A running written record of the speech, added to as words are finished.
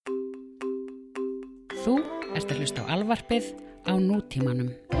Þú ert að hlusta á alvarpið á nútímanum.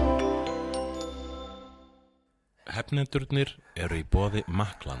 Hefnendurnir eru í boði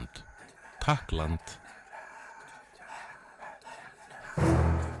Makkland. Takkland.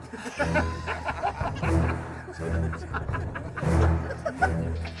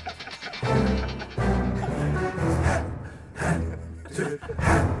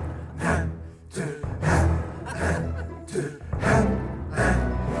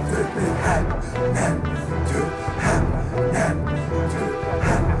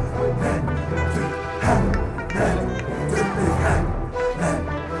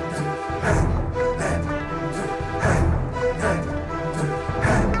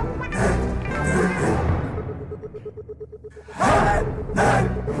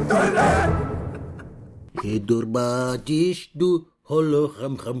 Durbatis du holo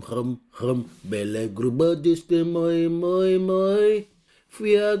ham belle grubadis de moi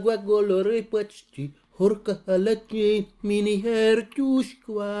fiagua golore pachti horka halatni mini hertus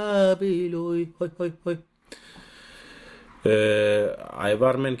kvabiloi hoi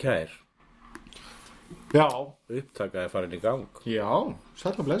Ævar minn kær. Já, Upptaka farin í gang. já,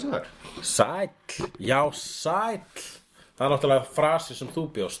 sæll að blessa þær. Sæll. Já, sæll. Það náttúrulega frasi sem þú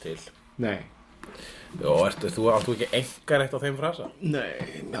bjóst til. Nei. Jó, áttu ekki einkarétt á þeim frasa?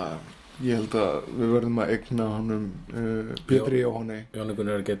 Nei, já, ég held að við verðum að eigna honum Pétri Jóhanni. Jóni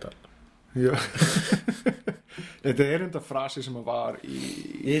Gunnar Geital. Já. Þetta er enda frasi sem var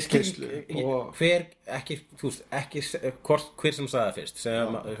í keislu. Hver, ekki, þú veist, ekki, hver sem sagði það fyrst, sem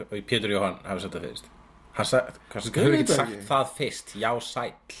Pétur Jóhann hafi sagt það fyrst. Hann hefur ekki sagt það fyrst, já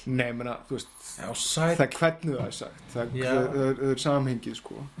sæll. Nei, menna, þú veist, Já sæll. það hvernig það er sagt, það er samhengið,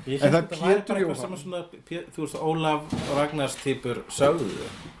 sko. Ég En held það að það væri bara Pétur eitthvað Jóhann. sem svona, þú veist, Ólaf Ragnars týpur sögðu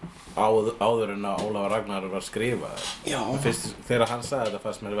áður en að Ólaf Ragnar var skrifað. Já. Fyrst þegar hann sagði þetta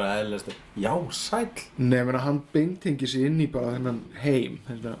fannst mér að vera eðlilegast. Já, sæll. Nei, menna, hann beintengi sig inn í bara þennan heim,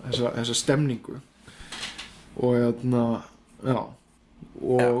 þessa stemningu. Og já,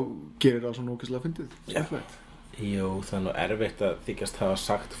 og gerir það svona ógeðslega fyndið. Skemmtilegt. Jú, það er nú erfitt að þykjast hafa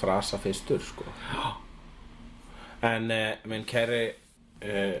sagt frasa fyrstur, sko. Já. En, minn kæri,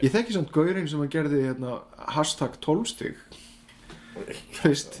 Ég þekki samt gaurinn sem að gerði hashtag 12 stig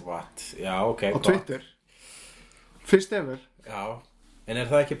fyrst what? Já, ok. á Twitter. Fyrst ever. Já. En er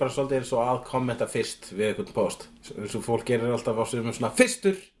það ekki bara svolítið eins og að kommenta fyrst við einhvern post? Eins og fólk gerir alltaf á sig svona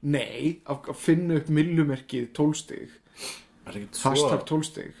fyrstur. Nei, að finna upp millumerkið 12 stig. Það er ekkert Hashtag 12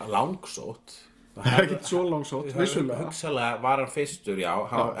 stig. langsótt. Það er ekkert svo langsótt, vissulega. Hugsalega var hann fyrstur, já.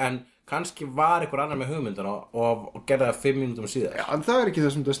 En kannski var einhver annar með hugmyndina og gerði það 5 mínútum síðar. Já, en það er ekki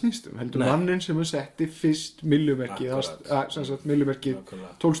það sem það snýst um. Heldur mannin sem setti fyrst millumerkið, sem sagt millumerkið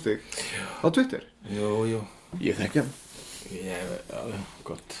 12 stig á Twitter. Jú. Ég þekki hann.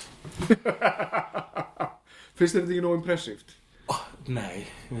 Gott. Fyrst er þetta ekki nóg impressíft. Nei,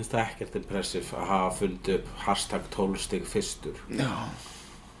 ég finnst það ekkert impressive að hafa fundið upp hashtag 12 stig fyrstur. Já.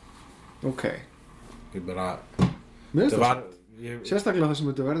 Ok. Ég bara... Mér finnst Það það var... sérstaklega það sem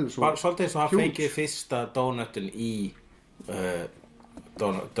þetta verður svo Var svolítið eins og hann huge. fengið fyrsta donutin í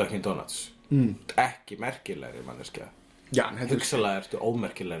Dunkin' Donuts. Ekki merkilegri manneskja. Já, en þetta er Hugsalega ertu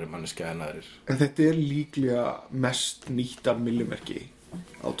ómerkilegri manneskja en aðrir. En þetta er líklega mest nýtta millumerki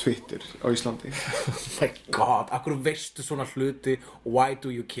á Twitter á Íslandi. Oh my god, akkur veistu svona hluti? Why do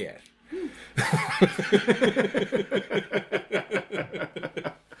you care?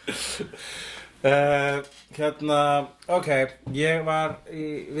 Ok, ég var í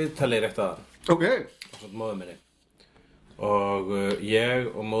viðtali rétt aðan Ok. á svona móður minni og ég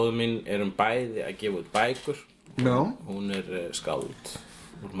og móður mín erum bæði að gefa út bækur. Já. Hún er skáld,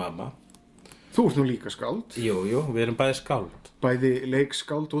 hún mamma. Þú ert nú líka skáld. Jú, við erum bæði skáld. Bæði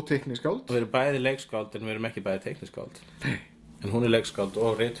leikskáld og teikniskáld. Við erum bæði leikskáld en við erum ekki bæði teikniskáld. En hún er leikskáld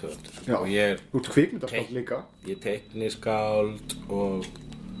og rithöfundur. Já. Og ég er Þú ert kvikmyndaskáld líka. Ég er teikniskáld og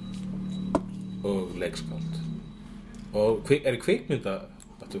leikskáld. Og er kvikmynda,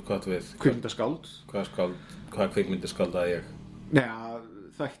 hvað við? Kvikmyndaskáld. Hvað kvikmyndaskáld að ég? Nei,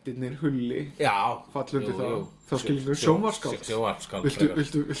 þættirnir hulli. Já. Fall undir það. Jú. Þá skilur við sjónvarsskáld. Sjónvarsskáld.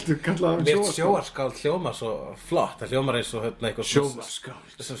 Viltu kalla það Mér sjónvarsskáld hljóma svo flott. Það hljómar eins og eitthvað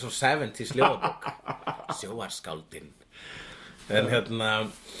Sjónvarsskáld. Svo 70s ljóðabók. Sjónvarsskáldin. En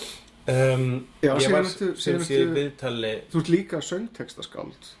Já, ég var síðan sem ertu- sé viðtali. Þú ert líka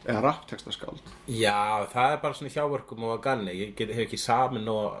söngtextaskáld. Eða rapptextaskáld. Já, það er bara svona hjáverkum og að ganni. Ég hef ekki samin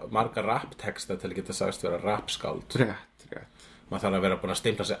og marga rappteksta til að geta sagst vera rappskáld. Rétt. Maður þarf að vera búin að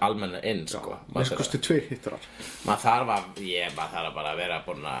stimpla sig almenna inn, sko. Kosti 2 hittarar. Maður þarf að bara að vera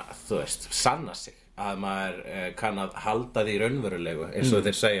búin að, þú veist, sanna sig. að maður kann að halda því raunverulegu eins og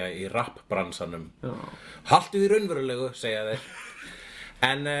þeir segja í rappbransanum. Haltu því raunverulegu, segja þeir.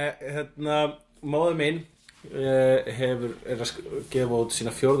 En móðir mín er að gefa út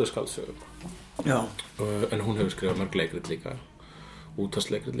sína 4. skáldsögu. Já. En hún hefur skrifað mörg leikrit líka,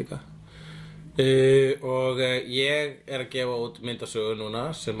 útvarpsleikrit líka. Og ég er að gefa út myndasögu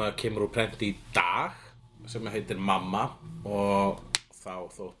núna sem að kemur úr prenti í dag sem heitir Mamma og þá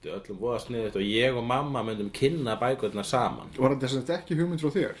þótti öllum voða sniðugt og ég og mamma myndum kynna bækurnar saman. Var þetta ekki hugmynd frá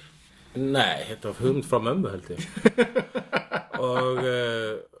þér? Nei, þetta var hugmynd frá mömmu held ég. Og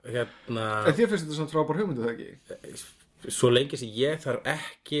En þér finnst þetta svona frábær hugmynd eða ekki? Svo lengi sem ég þarf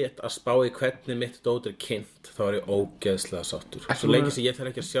ekki að spá í hvernig mitt dót er kynnt þá er ég ógeðslega sáttur. Svo lengi sem ég þarf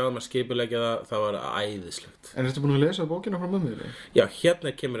ekki að sjá að skipuleggja það þá er það æðislegt. En ertu búin að lesa bókina frá mömmu þinni? Já, hérna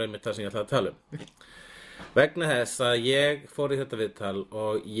kemur einmitt það sem ég ætla að tala um. Vegna þess að ég fór í þetta viðtal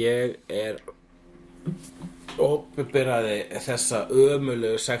og ég opinberaði þessa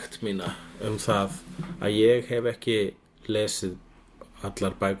ömurlegu sekt mína það að ég hef ekki lesið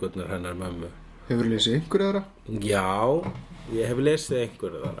allar bækurnar hennar mömmu. Hefurðu lesið einhverja þeirra? Já, ég hef lesið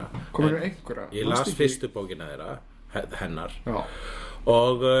einhverja þeirra. Komur einhverja? Ég las fyrstu bókina þeirra, hennar. Já.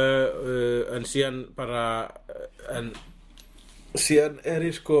 Og en síðan síðan er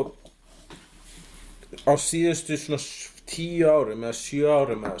ég sko á síðustu svona 10 árum eða 7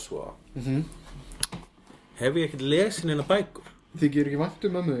 árum eða svo hef ég ekkert lesið neina bækur. Þykir ekki vænt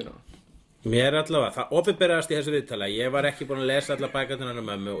mömmu þína? Mér allavega, það opinberaðist í þessu viðtali að ég var ekki búin að lesa allar bækurnar hennar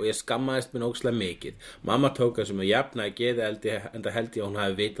mömmu og ég skammaðist mér ógeðslega mikið. Mamma tók þessu með jafnaði geði enda held ég að hún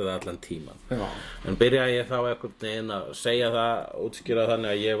hafi vitað það allan tíman. Já. En byrjaði ég þá einhvern veginn að segja það, útskýra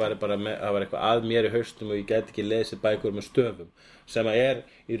þannig að ég var bara það var eitthvað að mér í haustum og ég gæti ekki lesið bækur með stöfum sem að er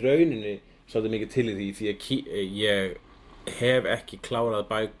í rauninni svolítið mikið til í því ég hef ekki klárað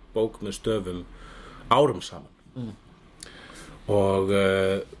bók með stöfum árum saman. Og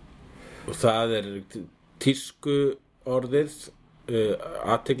það er tísku orðið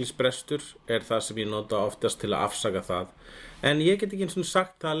athyglisbrestur er það sem ég nota oftast til að afsaka það en ég get ekki eins og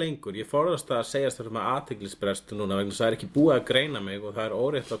sagt það lengur ég forðast að segja þetta með athyglisbrest núna vegna þess að það er ekki búið að greina mig og það er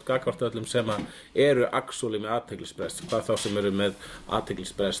óréttlátt gagnvart öllum sem eru actually með athyglisbrest hvað þá sem eru með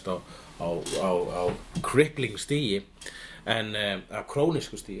athyglisbrest á crippling stigi en á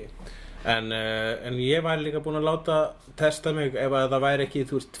krónísku stigi en ég væri líka búin að láta testa mig ef að það væri ekki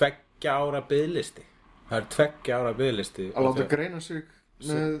 2 ára biðlisti. Það er 2 ára biðlisti. Að láta greina sig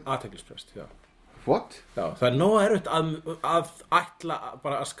með athyglisbrest, já. What? Já, það er nóg erfitt að ætla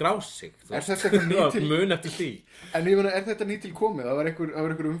bara að skrá sig. Er þetta eitthvað nýtil? Mun eftir því. En ég meina, er þetta nýtil komið? Það var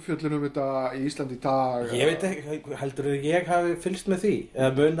einhver umfjöllun um þetta í Íslandi í dag? Ég veit ekki, heldur ég hafi fylgst með því?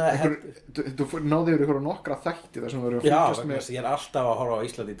 Eða mun að... Þú náði yfir ykkur á nokkra þætti þar sem verður að fylgjast með... Já, ég er alltaf að horfa á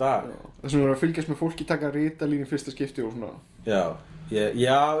Íslandi í dag. Þar sem verður að fylgjast með fólki taka ritalín í fyrsta skipti og svona. Já.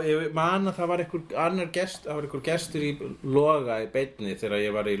 Ég man að það var einhver gestur í Loga í beinni þegar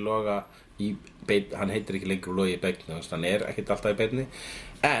ég var í Loga í beinni, hann heitir ekki lengur Logi í beinni, hann er ekkert alltaf í beinni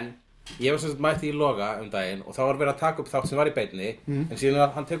en ég var sem sagt mætti í Loga daginn og þá var verið að taka upp þátt sem var í beinni en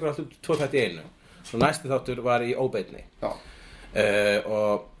síðan hann tekur alltaf 2 þætti í einu svo næsti þáttur var í óbeinni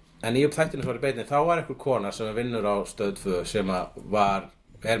en í þættinu sem var í beinni þá var einhver kona sem vinnur á Stöð 2 sem er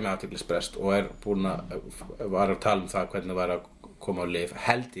með athyglisbrest og var að tala um það hvernig það var að koma á lyf,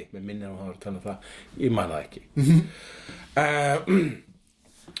 held ég, með minni að hann var að tala um það, ég man það ekki.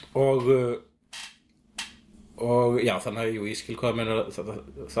 Og já, þannig að ég skil hvað meina,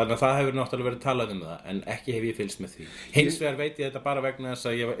 þannig að það hefur náttúrulega verið talað um það, en ekki hef ég fylgst með því. Hins vegar veit ég þetta bara vegna þess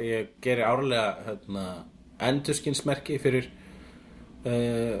að ég geri árlega endurskinsmerki fyrir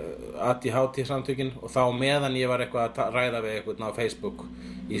ADHD samtökin og þá meðan ég var eitthvað að ræða við eitthvað á Facebook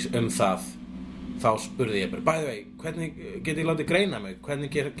það þá spurði ég bara, by the way, hvernig get ég látið greina mig? Hvernig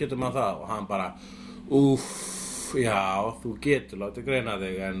getur maður það? Og hann bara, já, þú getur látið greina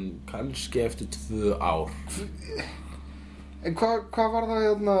þig en kannski eftir 2 ár. En hvað var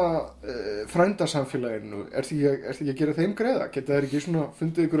það frændasamfélaginu? Er því ekki að gera þeim greiða? Geta þeir ekki svona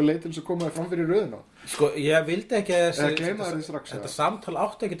fundið ykkur að leið til þess að koma þér fram fyrir röðina? Sko, ég vildi ekki þetta samtal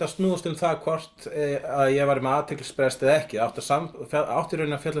átti ekki að snúast um það hvort að ég var með athyglisbrest eða ekki. Átti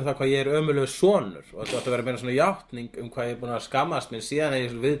raunin að fjalla það hvað ég er ömurlegur sonur og þetta átti að vera meira svona játning hvað ég er búin að skammast mér síðan í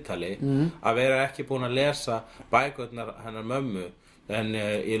þessu viðtali að vera ekki búin að lesa bækurnar hennar mömmu. En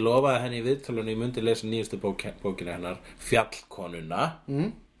ég lofaði henni í viðtalunni, ég myndi lesa nýjastu bókina hennar, Fjallkonuna,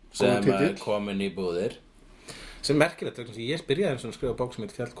 sem er komin í búðir. Sem merkilegt, ég byrjaði eins og að skrifa bók sem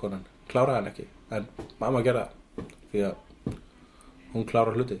heitir Fjallkonan, kláraði hann ekki, en mamma gerði það, því að hún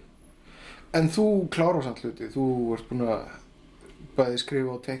klárar hluti. En þú klárar samt hluti, þú ert búin að bæði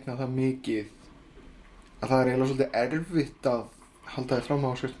skrifa og teikna það mikið að það eiginlega svolítið erfitt að halda þig fram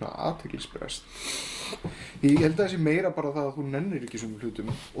á svona athyglisbrest. Ég held að það sé meira bara það að þú nennir ekki svona hlutum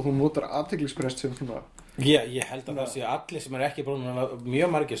og þú notar athyglisbrest sem svona. Ég held að það sé allir sem ekki búin að, mjög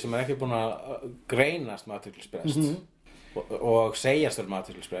margir sem ekki búin að greinast með athyglisbrest og segjast með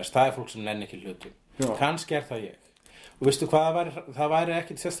athyglisbrest, það fólk sem nennir ekki hlutum. Kannski það ég. Og veistu hvað, það væri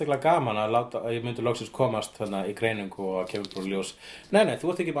ekkit sérstaklega gaman að ég myndi loksins komast þarna í greiningu og að kemur bara ljós. Nei, þú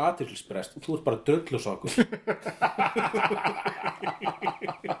ert ekki með athyglisbrest, þú ert bara drullusokkur.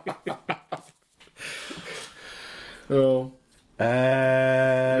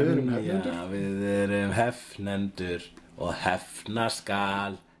 Við erum hefnendur og hefna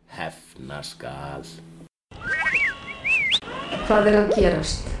skal. Hvað að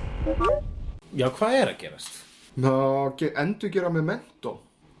gerast? Já, hvað að gerast? Endurgera Memento.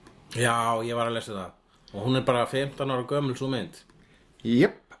 Já, ég var að lesa það. Og hún bara 15 ára gömul svo mynd.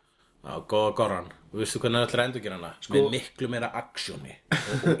 Jep. Já, góða gorran. Vistu hvernig það ætlar að endurgera hana? Með miklu meira aksjóni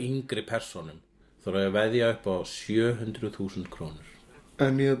og yngri persónum. Þú þarf að veðja upp á 700.000 krónur.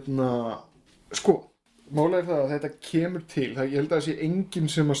 En málega það að þetta kemur til. Ég held að það sé enginn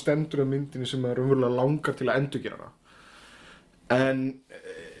sem að stendur af myndinni sem er umverulega langar til að endurgera hana. En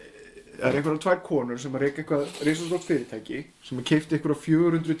það er einhverjar 2 konur sem að reka eitthvað risastórt fyrirtæki sem að keypti einhverja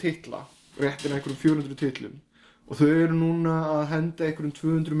 400 titla, réttina einhverjum 400 titlum og þau eru núna að henda einhverjum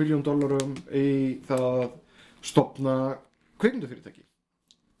 $200 million í það að stofna kvikmyndafyrirtæki.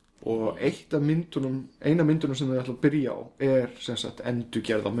 Og eina myndunum sem þau ætla að byrja á er sem sagt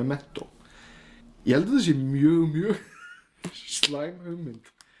endurgerð á Memento. Ég held að það sé mjög slæm hugmynd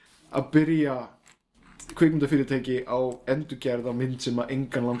að byrja kvikmyndafyrirtæki á endurgerð á mynd sem að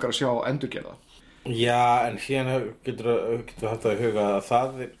engan langar að sjá endurgerða. Já, en hérna getur haft það í huga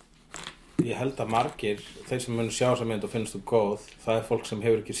að ég held að margir, þeir sem munu sjá þessa mynd og finnst þú góð, það er fólk sem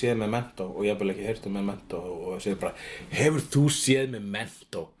hefur ekki séð Memento og jafnvel ekki heyrt Memento og segir bara, hefur þú séð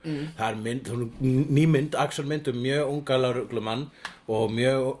Memento? Það er ný mynd, actionmynd mjög unga lögreglumann og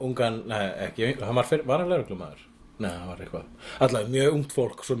mjög ungan, hann var hann lögreglumaður? Nei, það var eitthvað. Alltaf mjög ungt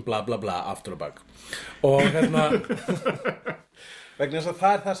fólk, svona bla bla bla, aftur og bak. Og vegna þess að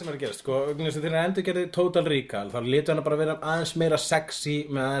það er það sem er að gerast, vegna þess að þeir endurgerði Total Recall, þá létu hana bara vera aðeins meira sexy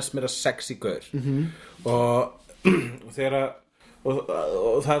með aðeins meira sexy gaur. Og það er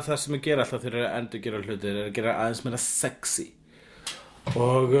það sem að gera alltaf þegar þeir endurgerða hlutir, er að gera aðeins meira sexy.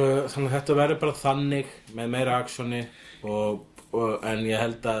 Og þannig að þetta verður bara þannig með meira aksjóni en ég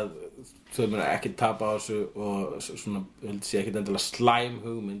held að þau munu ekki tapa á þessu og svona, ég held að sé ekki endilega slæm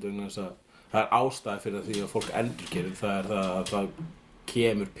hugmynd vegna þess að það er ástæði fyrir því að fólk endurgerir, það er það að það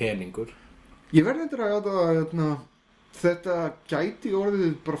kemur peningur. Ég verði endur að þetta gæti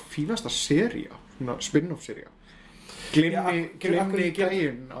orðið bara fínasta sería, svona spin-off sería. Glimmi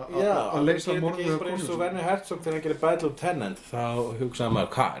gæinn að leysa morðið af konum. Eins og Werner Herzog þegar hann gerir Bad Lieutenant, þá hugsaði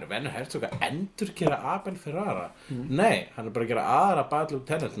maður, hvað er Werner Herzog að endurgera Abel Ferrara? Nei, hann er bara að gera aðra Bad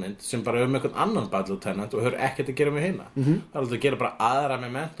Lieutenant mynd sem bara einhvern annan Bad Lieutenant og hefur ekkert að gera með hina. Það er alltaf að gera bara aðra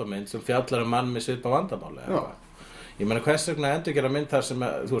Memento mynd sem fjallar mann með svipað vandamáli. Ég meina, hvers vegna endurgera mynd þar sem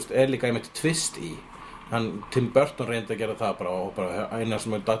er líka einmitt twist í. Tim Burton reyndi að gera það og eina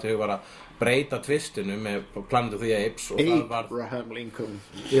sem datt í hug var að breyta twistinu með Planet of the Apes og Abraham Lincoln.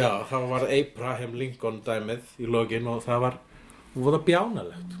 Já, það var Abraham Lincoln dæmið í lokin og það var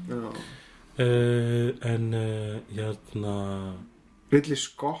bjánalegt. Ridley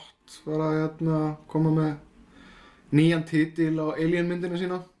Scott var að koma með nýjan titil á Alien myndina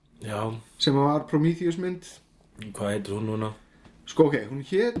sína. Já. Sem var Prometheus mynd. Hvað heitir hún núna? Hún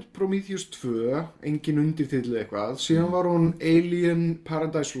hét Prometheus 2, engin undirtitlu eitthvað, síðan var hún Alien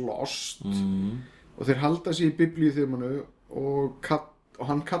Paradise Lost og þeir halda sig í biblíuþemanu og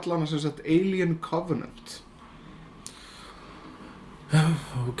hann kalla hana sem sagt Alien Covenant.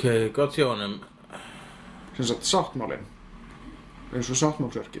 Ok, gott hjá honum. Sem sagt sáttmálinn, eins og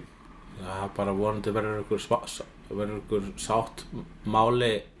sáttmálsverkin. Já, bara vonandi verður ykkur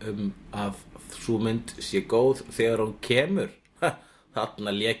sáttmáli að sú mynd sé góð þegar hún kemur.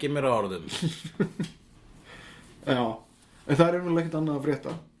 Þarna lék ég mér á orðum. Já, en það er einhverlega ekkert annað að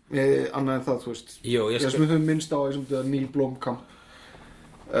frétta annað en það, þú veist. Jú, ég sem við höfum minnst á að Neil Blomkamp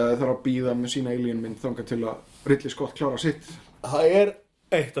þarf að bíða með sína Alien mynd þangað til að Ridley Scott klára sitt. Það er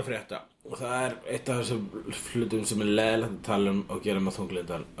eitt að frétta og það er eitt af þessum hlutum sem er leiðilegt að tala og gera með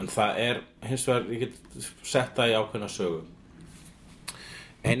þunglindan, en það er hins vegar, ég get sett það í ákveðna sögu.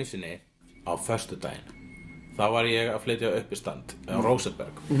 Einu sinni á föstudaginn þá var ég að flytja upp í stand á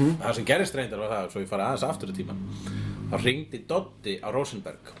Rosenberg. Það sem gerist reyndar var það, svo ég fara aðeins aftur í tímann, þá hringdi Doddi á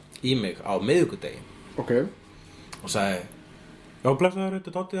Rosenberg í mig á miðvikudegi og sagði, Já, blessaður, þetta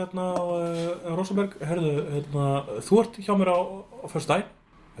er Doddi hérna á Rosenberg. Herðu, þú ert hjá mér á föstudaginn?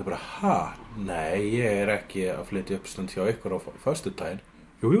 Ég bara, nei, ég er ekki að flytja uppstand hjá ykkur á föstudaginn.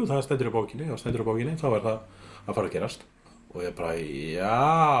 Jú, það stendur í bókinni, þá er það að fara að gerast. Og ég bara, já,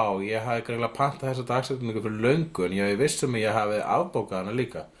 ég hafði greinilega pantað þessa dagsetningu fyrir löngu, en ég vissum að ég hafi afbókað hana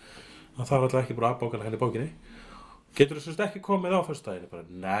líka. En það var alltaf ekki búið að afbóka hana henni í bókinni. Getur þú semst ekki komið á föstudaginn? Ég bara,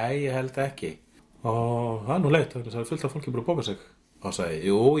 nei, ég held ekki. Og það er nú leitt, það er fullt af fólki búið að bóka sig. Og sagði,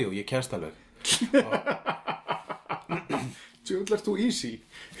 jú, ég kemst alveg. Tjóðlega ert þú easy.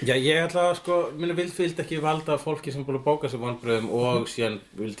 Já, ég ætla að vildi ekki valda fólki sem búið að bóka sig vonbröðum og síðan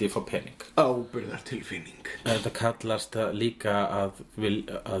vildi ég fá pening. Ábyrgðartilfinning. Þetta kallast líka að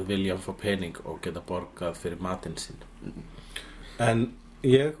vilja fá pening og geta borgað fyrir matinn sinn. En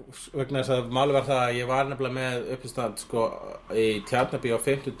ég, vegna þess að máli var það að ég var nefnilega með uppistand í Tjarnabíó á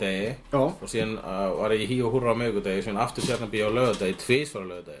 50 og síðan var ég í Hí og Húrra á miðvikudegi, síðan aftur Tjarnabíó á laugardegi, tvisvar á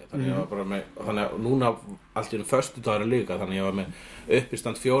laugardegi. Þannig ég var bara með, þannig að núna allt í föstudagur líka, þannig ég var með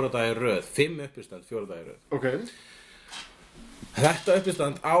uppistand 4 daga í röð, 5 uppistand 4 daga í röð. Ok. Þetta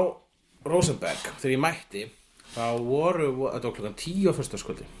uppistand á Rosenberg, þegar ég mætti, þá þetta var klukkan 10 á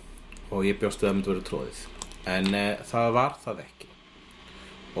föstudagskvöldi og ég bjóst við að myndi verið tróðið. En það var það ekki.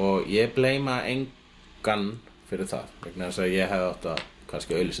 Og ég bleima engan fyrir það, vegna þess að ég hefði átt að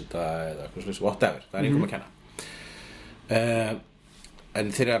kannski auglýsa eða eitthvað slags, whatever, það er engum að kenna. En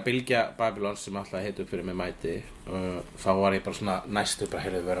þegar Bylgja Babylons sem alltaf heitir upp fyrir mig mæti, þá var ég bara svona næstu bara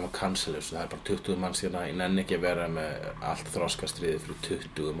heyrðu við verðum að cancela þessu, það er bara 20 manns hérna, ég nenni ekki að vera með allt þroskastriði fyrir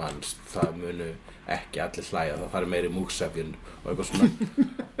 20 manns, það munu ekki allir hlæja, það er meiri múksefjun og eitthvað svona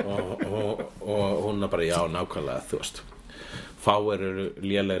og hún er bara já, nákvæmlega, þú veist. Fáir eru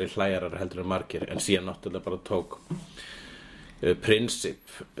lélegri hlæjarar heldur en margir, en síðan náttúrulega bara tók prinsip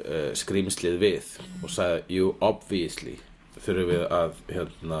skrýmslið við og sagði, jú, obviously þurfum við að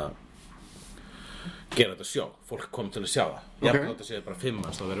gera þetta sjó, fólk kom til að sjá það. Jafnvel þetta séð bara 5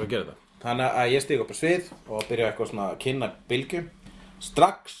 manns, þá verðum við að gera þetta. Þannig að ég stíg upp á svið og byrja eitthvað svona að kynna Bylgju,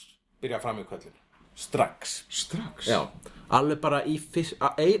 strax byrja fram í kvöllin. Strax? Já, alveg bara í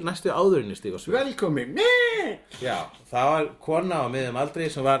næstu áðurinni stíg á svið. Velkomin! Já, það var kona á miðjum aldri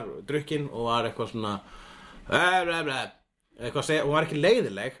sem var drukkin og var eitthvað svona eitthvað að segja, hún var ekki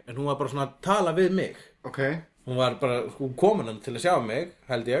leiðileg en hún var bara svona að tala við mig. Ok. Hún var bara, hún kom hann til að sjá mig,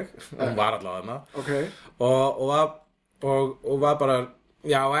 held ég, hún var allavega þarna. Ok. Og var bara,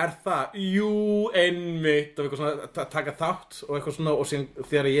 já, er það? Jú, einmitt, og eitthvað svona, taka þátt og eitthvað svona, og síðan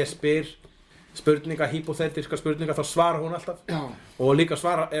þegar ég spyr spurninga, hypothetiska spurninga, þá svarar hún alltaf. Já. Og líka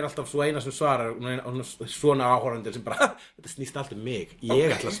svara er alltaf svo eina sem svarar, hún er svona áhorfandi sem bara, þetta snýst alltaf mig,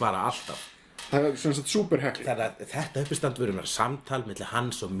 ég ætla að svara alltaf. Það er svona superhekli. Þetta uppistand verður mér samtal milli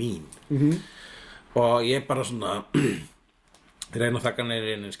hans og mín. Og ég bara svona, reyna að þakka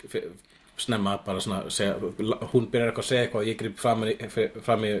neyri inn, snemma bara svona, segja, hún byrjar eitthvað að segja eitthvað og ég grip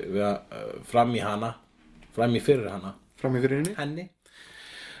fram í hana, fram í fyrir hana. Fram í fyrir henni?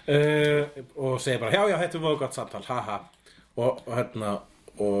 Og segir bara, já, þetta var gott samtal, haha.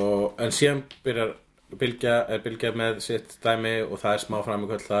 En síðan byrjar Bylgja með sitt dæmi og það er smá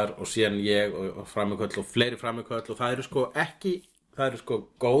framíköll þar og síðan ég og framíköll og fleiri framíköll og það eru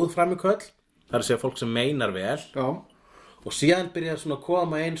góð framíköll, það er að segja fólk sem meinar vel. Já. Og síðan byrjar svona að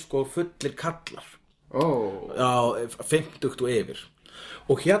koma inn fullir kallar. Já, 50 og yfir.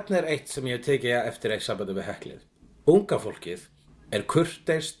 Og hérna er eitt sem ég hef tekið eftir eitt sambandi við heklið. Unga fólkið er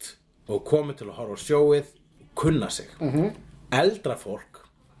kurteist og komið til að horfa á sjóið og kunna sig. Eldra fólk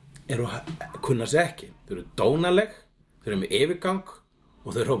kunna sig ekki. Þau eru dónaleg, þau eru með yfirgang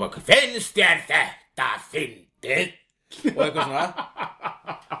og þau hrópa, finnst þér þetta fyndið? Og eitthvað svona.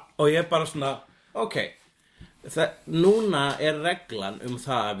 Og ég bara svona, ok, núna er reglan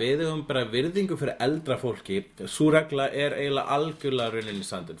það að við höfum bara virðingu fyrir eldra fólki. Sú regla er eiginlega algjörlega runnin í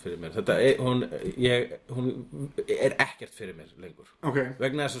sandinn fyrir mér. Hún er ekkert fyrir mér lengur. Okay.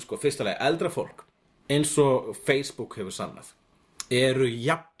 Vegna þess að fyrsta lagi, eldra fólk, eins og Facebook hefur sannað, eru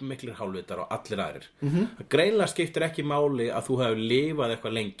jafn miklir hálfvitar og allir aðrir. Það greinilega skiptir ekki máli að þú hefur lifað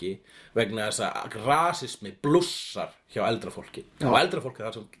eitthvað lengi vegna þess að rasismi blussar hjá eldra fólki. Og eldra fólk er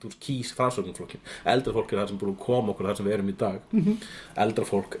það sem þú kýs Framsóknarflokkin. Eldra fólk er það sem búið að koma okkur þar sem við erum í dag. Eldra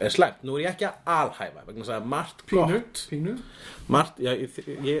fólk er slæmt. Nú er ég ekki að alhæfa vegna þess að margt gott. Margt, ég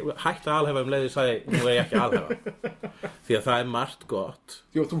hætti að alhæfa leið ég sagði, nú er ég ekki að alhæfa. Því að það er margt gott.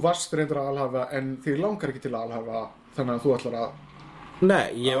 Jú, þú varst reyndar að alhæfa en þig langar ekki til að alhæfa þannig að þú ætlar að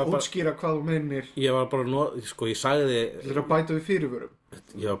Nei, ég var bara útskýra hvað þú meinir. Ég var bara, ég sagði Þú að bæta við fyrirvörum.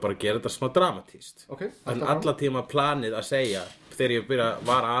 Ég var bara að gera þetta smá dramatískt. En alla tíma planið að segja þegar ég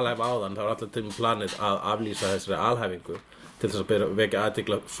var að alhæfa áðan, þá var alla tíma planið að aflýsa þessari alhæfingu til þess að vekja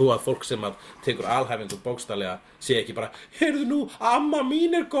athygli svo að fólk sem að tekur alhæfingu bókstaflega sé ekki bara, heyrðu nú, amma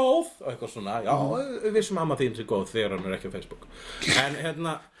mín er góð og eitthvað svona, já, við sem amma þín sé góð þegar hann er ekki á Facebook en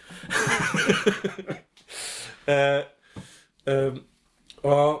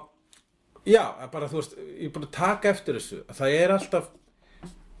og já, bara þú veist, ég er bara að taka eftir þessu að það er alltaf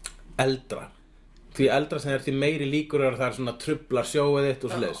eldra því eldra sem því meiri líkur er að það er svona trubla sjóið þitt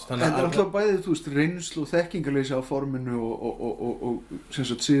og svoleiðis. En það er alltaf bæðið, þú veist, reynslu og þekkingarleysi á forminu og sem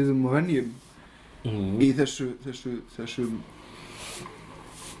sagt siðum og venjum í þessum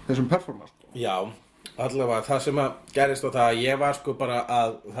performance. Já, allavega það sem að gerist og það að ég var sko bara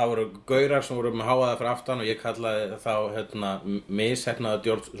að það voru gaurar sem voru með háaða fyrir aftan og ég kallaði þá mishefnaða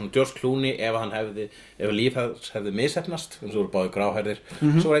George Clooney ef líf hans hefði mishefnast eins og voru báði gráhærðir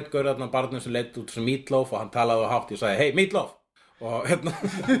svo var einn gaur þarna barnum sem leit út sem Meatloaf og hann talaði á hátt og ég sagði hey Meatloaf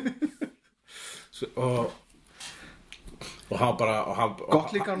og og hann bara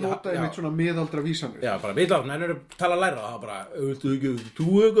gott líka að nota einmitt svona miðaldra vísanir já bara Meatloaf, nennir að tala læra og hann bara, þú ekki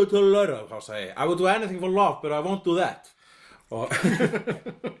að tala læra og þá segi I would do anything for love but I won't do that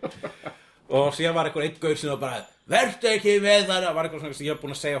og síðan var einhver einn gaur sem var bara vertu ekki með það var eitthvað svona sem ég hef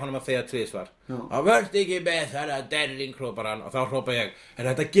búin að segja honum að þegar tvisvar vertu ekki með það derling hrópar hann og þá hrópa ég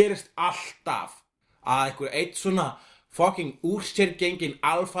en þetta gerist alltaf að einhver einn svona fucking úrsér-gengin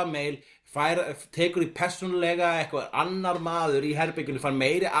alpha male tekur í persónulega eitthvað annar maður í herberginu fann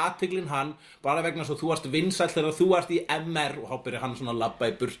meiri athygli en hann bara vegna svo þú varst vinsæll þegar þú varst í MR og þá byrjar hann svona að labba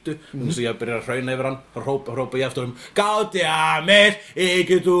í burtu eins og ég byrjar að hrauna yfir hann þá hrópa ég eftir gáti að mér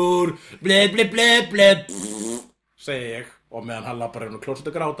ekkert úr blei blei blei blei segi ég og meðan hann labbar hérna og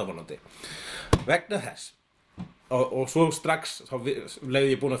klósið að gráta vonandi vegna þess og svo strax þá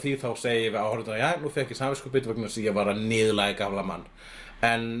leiði ég búin að því þá segi ég við áhorfendurna já nú fekk ég samviskupið vegna þess að ég var að niðurlægja gamla mann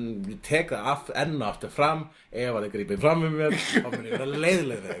en ég tek það enn og aftur fram ef að þið grípið fram með mér þá mun ég vera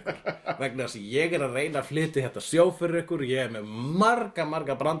leiðileg við ykkur vegna þess að ég er að reyna að flytja þetta sjó fyrir ykkur ég er með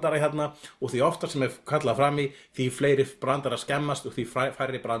marga brandara hérna og því oftar sem ég kallað fram í því fleiri brandara skemmast og því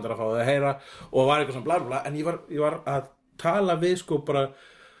færri brandara fá þau að heyra og var eitthvað svona bla bla en ég var að tala við sko bara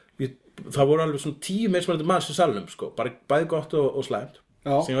það voru alveg svona 10 mismunandi manns í salnum sko bara bæði gott og slæmt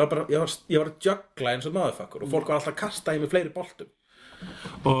sem ég var að juggla eins og motherfucker og fólk var alltaf að kasta í mig fleiri boltum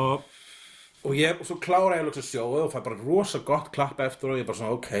og svo klára ég loksins sjóið og fæ bara rosa gott klapp eftir og ég bara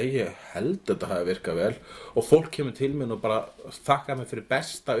svona ok, ég held þetta hafi virkað vel og fólk kemur til mín og bara þakka mig fyrir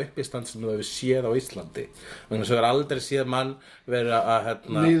besta uppistand sem þau hefur séð á Íslandi þannig að það er aldrei séð mann verið að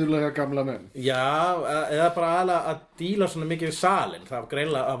niðurlega gamla menn já, eða bara að díla svona mikið við salinn það var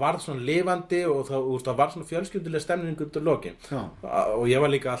greinlega að varð svona lifandi og það var svona fjölskylduleg stemning undir lokin og ég var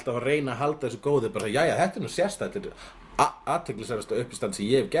líka alltaf að reyna að halda þessu góði bara jæja, þetta nú sérstætt athyglisverðasta uppistand sem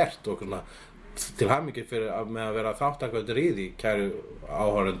ég hef gert og svona til hamingju með að vera þátttakendur í því kæru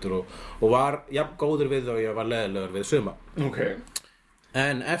áhorfendur og var jafn góður við og ég var leiðilegur við suma okay.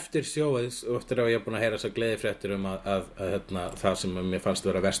 en eftir sjóið og eftir að ég er búin að heyra þessar gleðifréttir að það sem mér fannst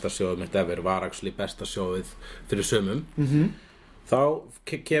vera versta sjóið mitt ever var actually besta sjóið fyrir sumum þá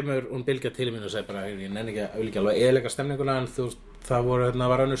kemur hún Bylgja til mín og segir bara ég nenni ekki alveg eðilega stemninguna en það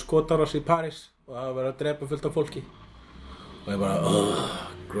var önnur skotárás í París og það var að drepa fullt af fólki og ég bara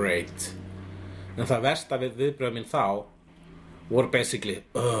great en það versta viðbröð mín þá voru basically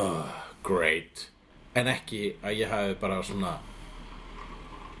great en ekki að ég hafi bara svona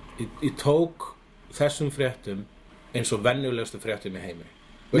ég tók þessum fréttum eins og venjulegustu fréttum í heimi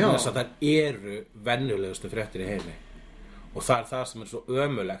vegna þess að það eru venjulegustu fréttir í heimi og það er það sem er svo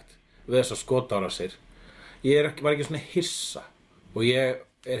ömurlegt við þessar skotárásir ég var ekki svona hissa og ég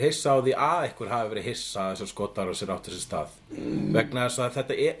er hissa á því að ykkur hafi verið hissa að þessar skotárásir átt þessi stað vegna þess að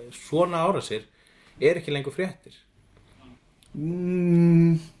þetta svona árásir er ekki lengur fréttir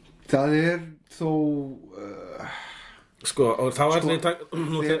það er þó sko og þá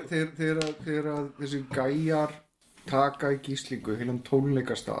þegar þessi gæjar taka í gíslingu heilan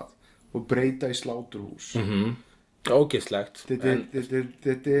tónleikastað og breyta í sláturhús ógeðslegt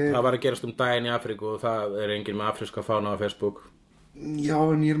það var að gerast daginn í Afríku og það er enginn með afríska fána á Facebook já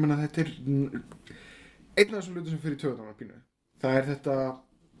en ég meina þetta er einn af þessum hlutum sem fyrir töðunar pínu það er þetta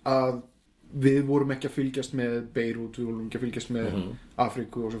að við vorum ekki að fylgjast með Beirut við vorum ekki að fylgjast með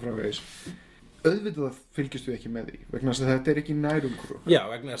Afríku og svo framvegis auðvitað fylgjast við ekki með því vegna þess að þetta er ekki nærumhverfi já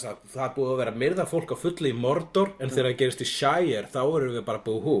vegna þess að það er búið að vera myrða fólk á fullu í Mordor en þegar það gerist í Shire þá erum við bara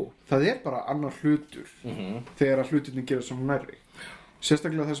búið það er bara annar hlutur þegar að hlutirnir gerast svona nærri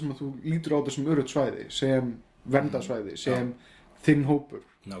sérstaklega það sem að þú lítur á þessum öruggt svæði sem verndarsvæði sem þinn hópur.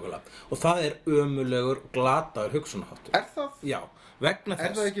 Nákvæmlega. Og það er ömulegur, glataður hugsunarháttur. Er það? Já, vegna þess.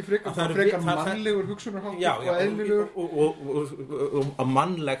 Er það ekki frekar mannlegur hugsunarháttur já, og eðlilegur? Og að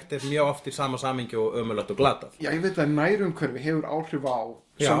mannlegt er mjög oft í sama samingi og ömulegt og glatað. Já, ég veit að nærumhverfi hefur áhrif á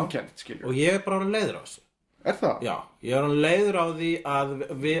samkennd, skilur. Og ég er bara orðinn leiður á þessu. Er það? Já, ég er orðinn leiður á því að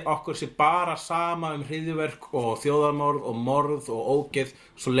við okkur sé bara sama hryðjuverk og þjóðarmorð og morð og ógeð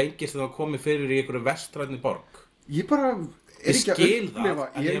svo lengi sem það komi fyrir í einhverju vestrænni borg. Ég bara er ekki að upplifa,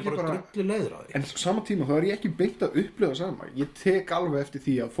 en ég er bara drullu leiður á því. En sama tíma þá er ég ekki beint að upplifa sama. Ég tek alveg eftir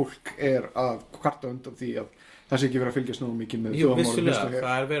því að fólk er að kvarta undan því að það sé ekki verið að fylgjast nógu mikið með Jú, vissulega,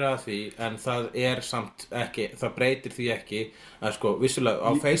 það er verið að því, en það er samt ekki, það breytir því ekki að sko, vissulega, á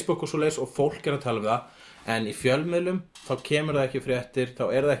Facebook og svo leis og fólk er að tala um það, en í fjölmiðlum þá kemur það ekki fréttir, þá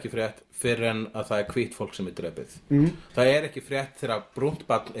er það ekki frétt fyrir en að það er hvítt fólk sem er drepið. Það er ekki frétt þegar brúnt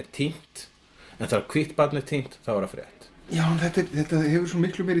barn er týnt, en þegar hvítt barn er týnt, þá er það frétt. Já, en þetta hefur svo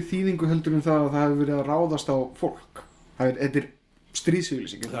miklu meiri þýðingu heldur en það að það hefur verið að ráðast á fólk. Þetta er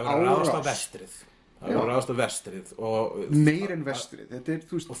stríðsyfirlýsing. Það hefur ráðast á vestrið. Það hefur ráðast á vestrið. Meir en vestrið. Þetta er,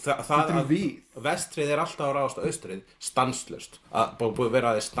 þú veist, þetta er við. Vestrið er alltaf að ráðast á austrið, stanslaust. Búið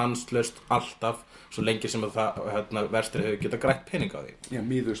vera aðeins stanslaust alltaf, svo lengi sem að það, vestrið hefur getað grætt pening á því. Já,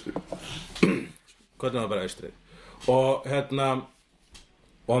 miðaustur. Hvernig var bara austrið? Og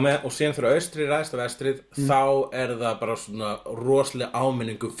síðan fyrir austrið ræðst af vestrið þá er það bara svona rosalega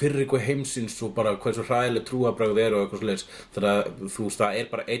áminningu fyrir eitthvað heimsins og bara hversu hræðileg trúarbrögð eru og eitthvað svoleiðis þegar þú veist það er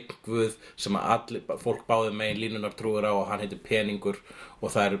bara einn guð sem að allir, fólk báði megin línunar trúir á og hann heitir peningur og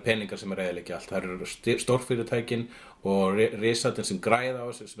það eru peningar sem er eyðileggja allt, það eru stórfyrirtækin og risatin sem græða á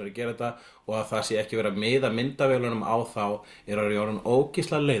þessu sem er að gera þetta og að það sé ekki verið að miða myndavélunum á þá er að ég orðinn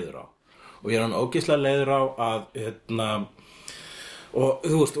ógeðslega leiður á og ég er orðinn ógeðslega leiður á að og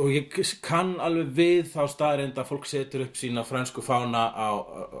þú veist, og ég kann alveg við þá staðreynd að fólk setur upp sína frönsku fána á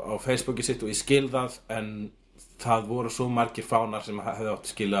Facebooki sitt og ég skil það en það voru svo margir fánar sem hefði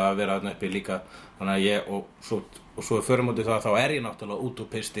átt skilja að vera þarna uppi líka þannig að ég og svo fyrir móti það þá er ég náttúrulega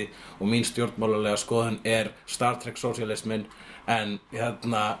útópisti og mín stjórnmálalega skoðun er Star Trek sósíalismin en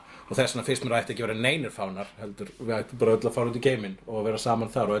og þess vegna fyrst mér ætti ekki að vera neinir fánar heldur við ættum bara öll að fara út í geiminn og vera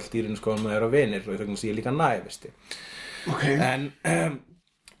saman þar og öll dýrin skoðum með þeirra vinir og ég sé líka nævisti. Okay. En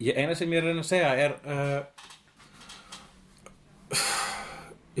eina sem ég reyna að segja er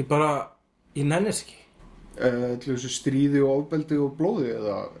ég nennis ekki til þessu stríði og ofbeldi og blóði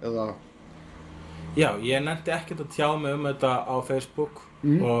eða Já, ég nennti ekkert að tjá mig þetta á Facebook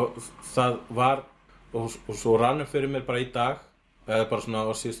og það var og svo rann fyrir mér bara í dag eða bara svona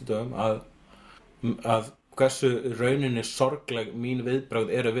á síðustu dögum að hversu rauninni sorgleg mín viðbrögð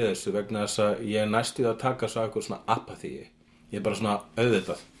eru við þessu vegna þess að ég næstu að taka svo eitthvað svona apathíi. Ég er bara svona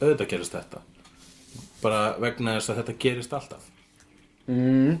auðvitað gerist þetta. Bara vegna þess að þetta gerist alltaf.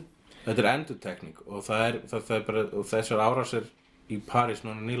 Þetta er endurtekning og það er bara, og þessar árásir í París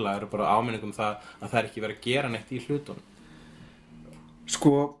núna nýlega eru bara áminningum það að það er ekki verið að gera neitt í hlutunum.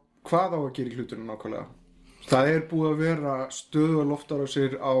 Sko, hvað á að gera í hlutunum nákvæmlega? Það er búið að vera stöðugar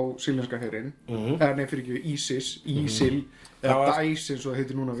loftárásir á sýrlenska herinn nei fyrir ekki ISIL eða Daesh eins og það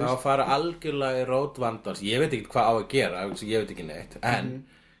heitir núna það fara algjörlega í rótvandans ég veit ekki hvað á að gera, ég veit ekki neitt en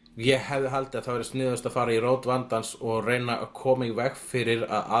ég hefði haldið að það verið sniðust að fara í rótvandans og reyna að koma í veg fyrir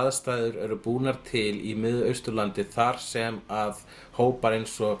að aðstæður eru búnar til í Miðausturlandi þar sem að hópar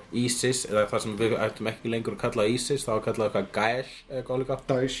eins og ISIS eða það sem við ættum ekki lengur að kalla ISIS þá að kalla það eitthvað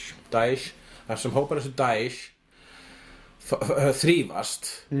Daesh þar sem hópar þessu Daesh þrífast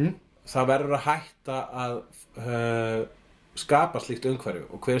það verður að hætta að skapa slíkt umhverfi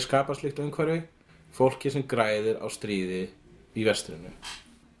og hver skapa slíkt umhverfi? Fólki sem græðir á stríði í vestrinu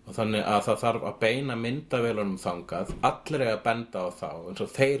og þannig að það þarf að beina myndavélunum þangað allir eiga að benda á þá eins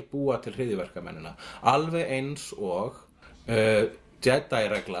og þeir búa til hryðjuverkamennina alveg eins og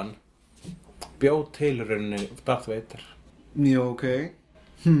Jedi-reglan bjó til rauninni Darth Vader Já, ok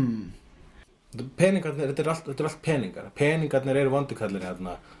Peningarnir, þetta er allt peningarnir eru vondukallir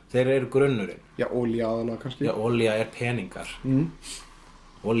hérna þeir eru grunnurinn Já, olía aðalega kannski Já, olía er peningar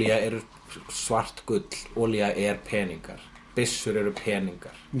olía er svart gull olía er peningar byssur eru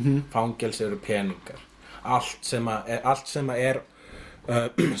peningar fangelsi eru peningar allt sem er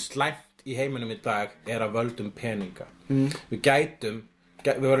slæmt í heiminum í dag er að völdum peninga við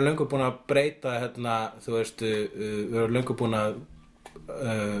varum löngu búin að breyta þú veist við varum löngu búin að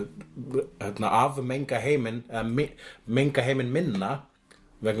afmenga heiminn eða menga heiminn minna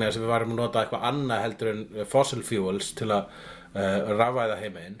vegna þess að við varum að nota eitthvað annað heldur en fossil fuels til að rafvæða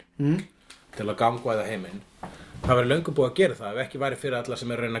heiminn til að gangvæða heiminn það verið löngu búið að gera það ef ekki væri fyrir alla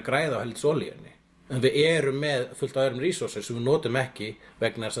sem er að reyna að græða á heldsolíunni En við erum með fullt af öðrum resources sem við notum ekki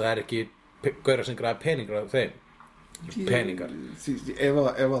vegna þess að það er ekki gaurar sem græða peningar af þeim. Peningar. Ef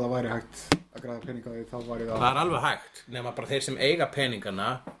það væri hægt að græða peninga því, þá væri það... Það er alveg hægt, nema bara þeir sem eiga peningana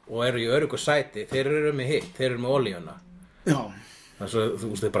og eru í öruggu sæti, þeir eru með hitt, þeir eru með olíuna. Já. Það er svo, þú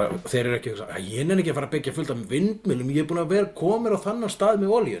veist, þeir eru ekki að ég nenni ekki að fara að byggja fullt af vindmyllum, ég er búin að vera komin á þannan stað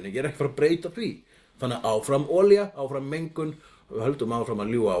með olíunni, ég er ekki að fara að breyta því. Þannig áfram olía, áfram mengun, við höldum áfram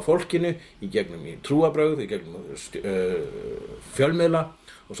að ljúga á fólkinu, í gegnum í trúabrögð, í gegnum fjölmiðla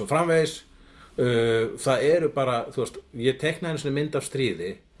og svo framvegis. Það eru bara, þú veist, ég teknaði einu sinni mynd af stríði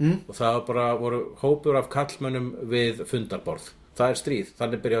og það bara voru hópur af kallmönnum við fundarborð. Það er stríð,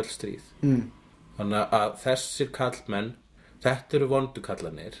 þannig byrja öll stríð. Þannig að þessir kallmenn, þetta eru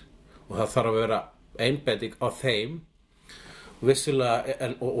vondukallanir og það þarf að vera einbeiting á þeim vissilega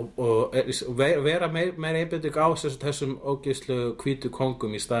og vera meira einbeiting á þessum ógeðslu hvítu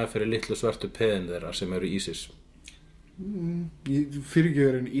kóngum í staðinn fyrir litlu svörtu peðin þeirra sem eru ISIS.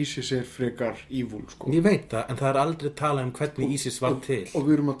 Fyrirgefurinn ISIS er frekar evil, sko. Ég veit það, en það er aldrei talað um hvernig ISIS var til. Og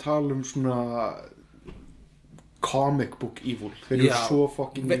við erum að tala um svona comic book evil. Þeir eru svo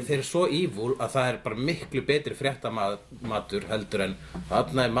fucking evil. Þeir eru svo evil að það er bara miklu betri fréttamatur heldur en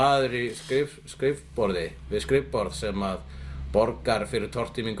þarna er maður í skrifborði við skrifborð sem að borgar fyrir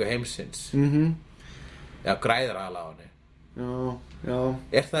tortímingu heimsins. Já, græðir aðla á henni. Já.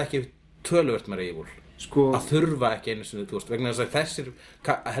 Er það ekki töluvert meira evil? Sko, að þurfa ekki einu sinni, þú veist, vegna þess að þessir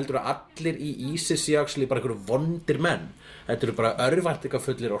heldur að allir í ISIS sé actually bara einhverju vondir menn. Þetta eru bara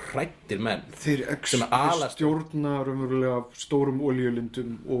örvæntingafullir og hræddir menn. Þeir stjórna raunverulega stórum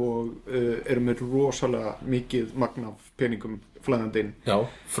olíulindum og eru með rosalega mikið magn af peningum flæðandi inn. Já,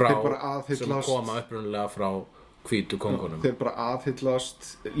 frá sem koma upprunalega frá hvítu kóngunum. Þeir bara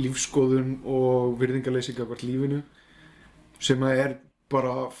aðhyllast lífskoðun og virðingarleysi gagnvart lífinu sem er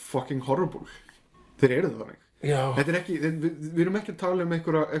bara fucking horrible. Þeir eru það þannig. Já. Þetta er ekki, við erum ekki að tala um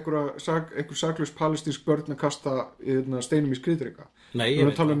einhver saklaus palestínsk börn að kasta steinum í skriðdreka. Nei, við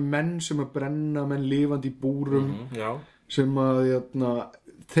erum að tala um menn sem að brenna menn lifandi í búrum sem að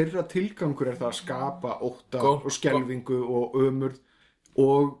þeirra tilgangur er það að skapa ótta og skelfingu og ömurð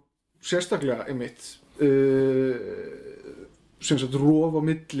og sérstaklega einmitt sem sagt rof á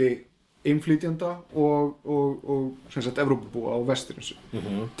milli innflytjanda og sem sagt Evrópubúa á vesturins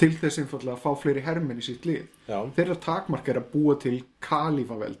til þess einfaldlega að fá fleiri hermenn í sitt lið. Þeirra takmark er að búa til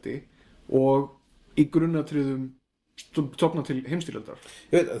kalífaveldi og í grunnatriðum stofna til heimstyrjaldar.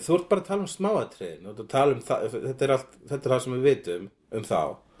 Ég veit, þú ert bara að tala um smáatriðin og tala um það, þetta er það sem við vitum um þá,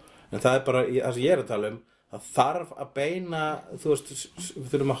 en það er bara það sem ég er að tala um. Það þarf að beina, þú veist, við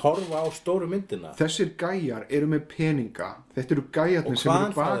þurfum að horfa á stóru myndina. Þessir gæjar eru með peninga. Þetta eru gæjarnir sem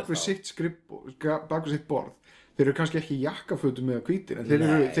eru bak við sitt borð. Þeir eru kannski ekki í jakkafötum með hvítir,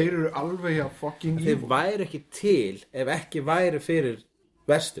 en þeir eru alveg að fucking evil. Þeir væri ekki til ef ekki væri fyrir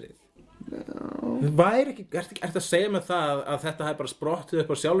vestrið. Þeir væri ekki, ertu að segja með það að þetta hefði bara sprottið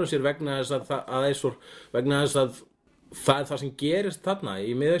upp á sjálfum sér vegna þess að það er það sem gerist þarna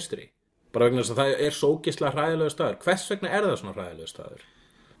í miðaustri? Bara vegna þess að það er svo ógeðslega hræðilegur staður. Hvers vegna er það svona hræðilegur staður?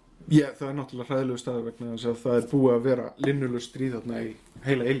 Já, það er náttúrulega hræðilegur staður vegna þess að það er búið að vera linnulaust stríð þarna í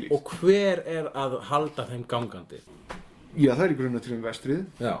heila eilífð. Og hver er að halda þeim gangandi? Já, það er í grunnatriðum vestrið.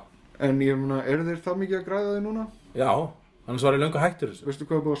 Já. En ég meina, eru þeir það mikið að græða þig núna? Já, annars var ég löngu hættur þessu. Veistu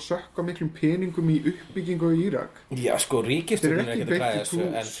hvað er búið að sökka miklum peningum í uppbyggingu í Írak? Já, sko, ríkisstjórnin er ekki að græða þessu,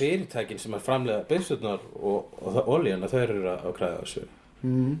 en fyrirtækin sem er framleiða byssurnar og olíuna, þau eru að græða þessu.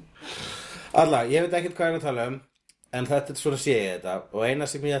 Alla, ég veit ekkert hvað ég er að tala um, en þetta er svona sé ég þetta og eina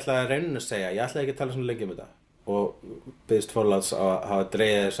sem ég ætlaði að reyna að segja, ég ætlaði ekki að tala svona lengi um þetta og byggðist forláts að hafa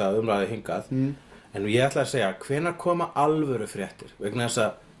dreigið þess að umræðu hingað en ég ætlaði að segja, hvenær koma alvöru fréttir vegna þess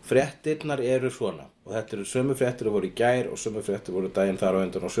að fréttirnar eru svona og þetta eru sömu fréttir voru í gær og sömu fréttir voru daginn þar á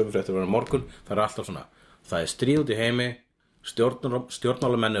undan og sömu fréttir voru morgun, það er alltaf svona það er stríð út í heimi,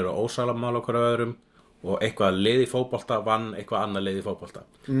 stjórnmálamenn eru ósálamála okkur af öðrum og eitthvað lið í fótbolta vann eitthvað annað lið í fótbolta.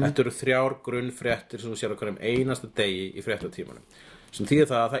 Þetta eru 3 grunnfréttir sem þú sér á hverjum einasta degi í fréttatímanum. Sem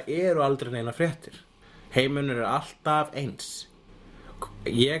þýðir það að það eru aldrei neina fréttir. Heimunur er alltaf eins.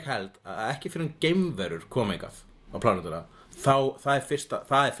 Ég held að ekki fyrir en geimverur koma eitthvað á plánetuna, það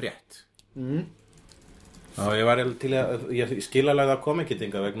er frétt. Og ég var til að ég skilalega það kom ekki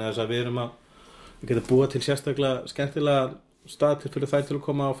tinga vegna þess að við getum búa til sérstaklega skemmtilega stað til fyrir þær til að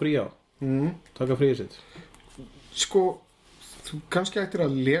koma á frí á. Taka fríið sitt. Sko, þú kannski ættir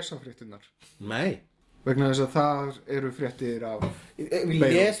að lesa fréttirnar. Nei. Vegna þess að það eru fréttir af Ef ég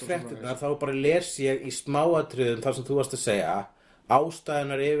les fréttirnar þá bara les ég í smáatriðum þar sem þú varst að segja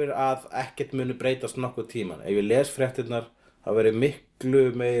ástæðunar yfir að ekkert muni breytast nokkuð tíman. Ef ég les fréttirnar þá verður miklu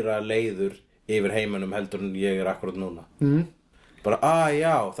meira leiður yfir heiminum heldur en ég akkurat núna. Bara,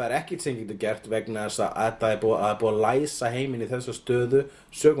 já, það ekkert sem getur gert vegna þess að það er búið að læsa heiminn í þessu stöðu,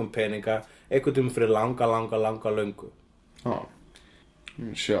 sögum peninga, einhvern fyrir langa löngu. Já,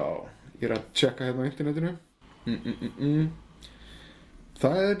 sjá, ég að tjekka hérna á internetinu.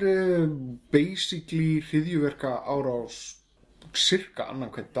 Það basically hryðjuverka árás cirka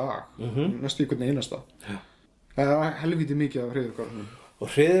annan hvern dag, næstu í hvern einasta. Það helviti mikið af hryðjuverka. Og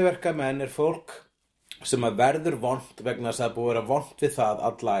hryðjuverkamenn fólk sem að verður vont vegna þess að búið að vera vont við það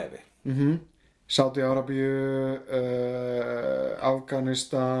alla ævi. Sádi-Arabíu,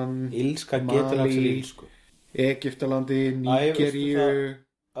 Afganistan, Illska getur alls ílsku. Egyptalandi, Nígeríu,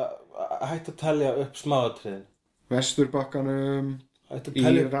 Hættu að telja upp smáatriðin. Vesturbakkanum,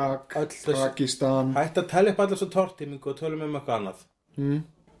 Írak, Pakistan. Hættu að telja upp allir svo tortímingu og tölum eitthvað annað.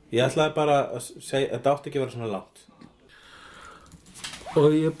 Ég ætlaði bara að segja, þetta átti ekki að vera svona langt.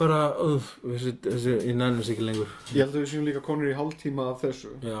 Og ég bara, ég nefnir sig ekki lengur. Ég held að við séum líka konur í hálftíma af þessu.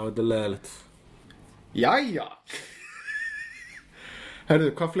 Já, þetta er leiðilegt. Jæja! Herðu,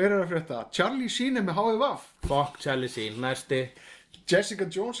 hvað fleira að frétta? Charlie Sheen með HVF. Fuck Charlie Sheen, næsti. Jessica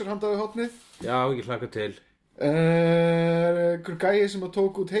Jones handaði hotnið. Já, ég hlakka til. Einhver gæi sem að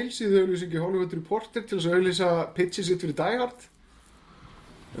tók út heilsíðu auglýsingu Hollywood Reporter til þess að auglýsa pitchið sitt fyrir Die Hard.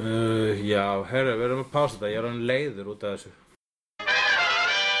 Já, herru, við erum að pása þetta. Ég er hann leiður út af þessu.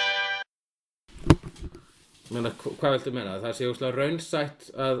 Meina, hvað viltu meina? Það sé óslega raunsætt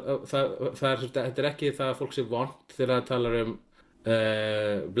að þetta er ekki það að fólk sé vont þegar það talar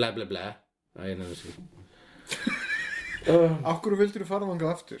bla bla bla. Ég nefnir sig. Af hverju vildur þú fara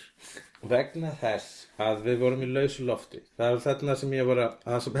þangað aftur? Vegna þess að við vorum í lausu lofti. Það er þetta sem ég var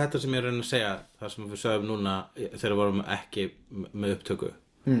þetta sem ég reyna að segja, það sem við sögum núna þegar við vorum ekki með upptöku.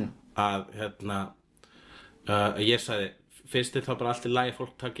 Að ég sagði fyrst þá bara allt í lagi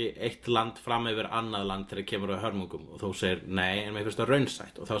fólk taki eitt land fram yfir annað land þegar kemur á hörmungum og þú segir nei, en mér finnst það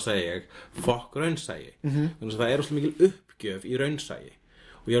raunsætt og þá segi ég fokk raunsæi. Þannig að það er óslega mikil uppgjöf í raunsæi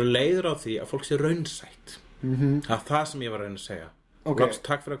og ég er leiður á því að fólk sé raunsætt. Það er það sem ég var að reyna að segja. Okay.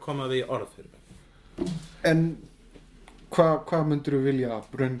 Takk fyrir að koma því í orð fyrir mig. En hvað myndir þú vilja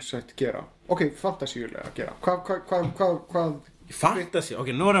raunsætt gera? Ok, fantasíulega gera. Hvað Fantasy, ok,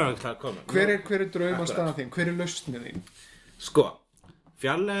 nú erum við að koma. Hver er draumastaðan þín? Hver er lausnin þín? Sko,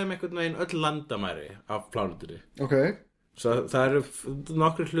 fjarlægum einhvern veginn öll landamæri af plánutinni. Ok. Svo það eru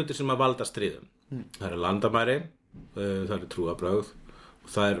nokkrir hlutir sem að valda stríðum. Það eru landamæri, það eru trúarbrögð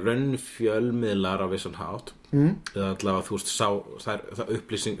og það er raunfjölmiðlar á vissan hátt. Eða allavega þú veist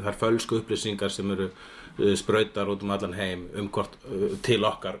það er fölsku upplýsingar sem eru sprautar út allan heim til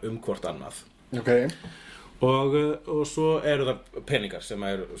okkar hvort annað. Ok. Og svo eru það peningar sem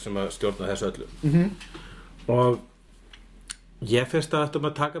að stjórna þessu öllu. Og ég finnst að þetta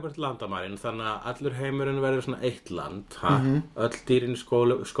að taka bara til landamærin þannig að allur heimurinn verður svona eitt land. Öll dýrin í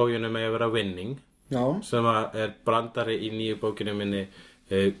skóginum megi að vera winning. Já. Sem er brandari í nýju bókinu minni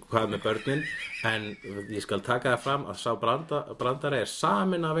hvað með börnin, en ég skal taka það fram að sá brandari er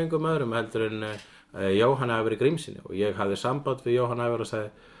samin af engum öðrum heldur en Jóhann Ævar í Grímsinni og ég hafði samband við Jóhann Ævar og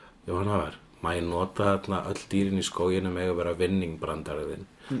sagði Jóhann Ævar, má ég nota þarna öll dýrin í skóginum megi að vera winning brandariðinn.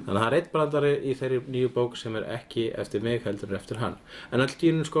 Þannig að það er eitt brandari í þeirri nýju bók sem er ekki eftir mig heldur en eftir hann. En öll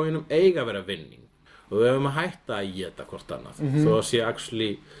dýrin í skóginum eiga að vera winning og við höfum að hætta að éta hvort annað. Þó að sé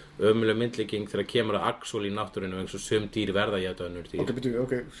actually ömuleg myndlíking þegar kemur að actually í náttúrinu eins og sum dýr verða að éta önnur dýr.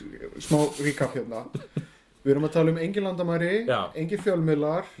 Ok, smá recap hérna. Við erum að tala um engin landamæri, engin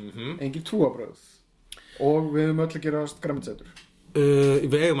fjölmiðlar, engin trúarbrögð og við höfum öll að gera grænmetisætur.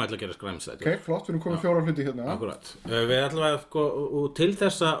 Við eigum alltaf að gera skræmsæti. Ok, flott, við erum komið 4 hluti hérna. Akkurat. Við ætlum að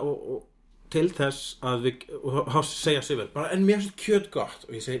til þess að við segja Sifur bara, en mér finnst kjöt gott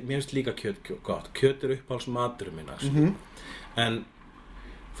og ég segi, mér finnst líka kjöt gott. Kjöt er uppáhaldsmaturinn minn. En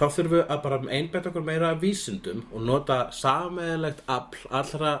þá þurfum við að bara einbeita okkur meira af vísindum og nota sameiginlegt afl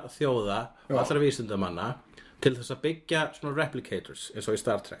allra þjóða og allra vísindamanna til þess að byggja svona replicators eins og í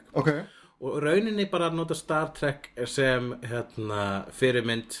Star Trek. Ok. Og rauninni bara að nota Star Trek sem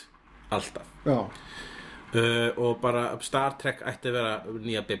fyrirmynd alltaf. Já. Og bara Star Trek ætti að vera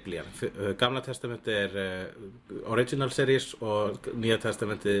nýja biblían. Gamla testamenti er Original Series og nýja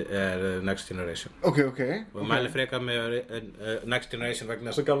testamenti er Next Generation. Ok. Og mæli frekar með Next Generation vegna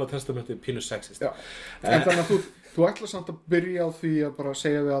þess að gamla testamenti er pínu sexist. Já. En þannig að þú ætlar samt að byrja á því að bara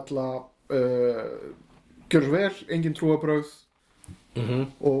segja við alla gjör svo vel, engin trúarbrögð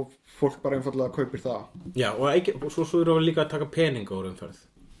og fólk bara einfaldlega kaupir það. Já, og svo erum við líka að taka peninga úr umferð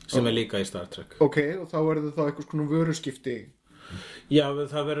sem er líka í Star Trek. Ok, og þá verður það eitthvað svona vöruskipti. Já,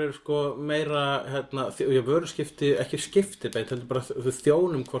 það verður sko meira vöruskipti, ekki skipti beint, heldur bara við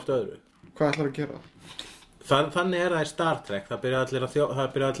þjónum hvort öðru. hvað ætlar að gera? Þannig er það í Star Trek. Það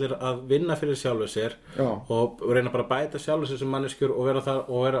byrja allir að vinna fyrir sjálfu sér. Já. Og reyna bara að bæta sjálfu sér sem manneskjur og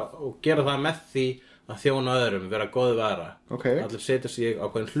gera það með því að þjóna öðrum, vera góð vara. Okay. Allir setja sig á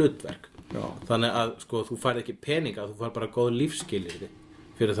ákveðin hlutverk. Já. Þannig að sko, þú færð ekki peninga, þú færð bara góð lífsskilyrði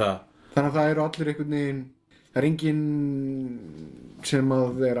fyrir það. Þannig að það eru allir einhvern veginn, það er enginn sem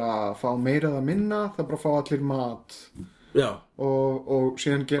að er að fá meira eða minna, það er bara að fá allir mat. Já. Og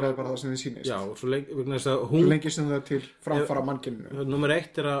síðan gera það bara það sem þið sýnist. Já, og svo lengi sem það er til framfara mannkyninu. Númer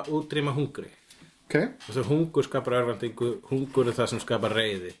 1 er að útrýma hungri. Okay. Þessi hungur skapar örvæntingu, hungur er það sem skapar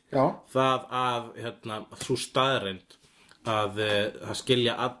reiði. Já. Það að sú staðreind að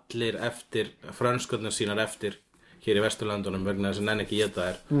skilja allir eftir frönskurnar sínar eftir hér í Vesturlöndunum vegna þess að nenni ekki éta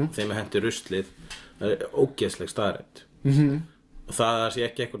þeim hendi ruslið, það er ógeðsleg staðreind. Og það sé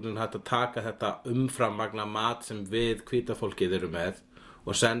ekki einhvern veginn hægt að taka þetta umframmagna mat sem við hvíta fólkið eru með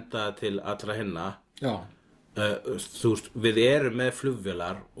og senda það til allra hinna. Já. Þú veist, við erum með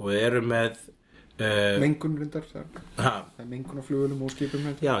flugvélar og við erum með mengun reyndar, það er mengun á flugvélum og skipum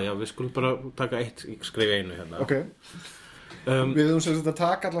Já, við skulum bara taka eitt skrif einu hérna. Ok. Við höfum sem sagt að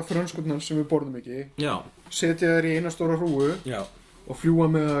taka alla frönskurnar sem við borðum ekki. Já. Setja þær í eina stóra hrúgu. Já. Og fljúga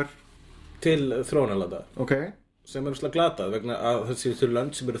með þær til þróunarlanda. Ok. Sem eru slag glatað vegna að þessi eru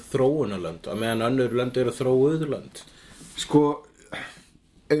lönd sem eru þróunarlönd og meðan önnur lönd eru þróuð lönd. Sko,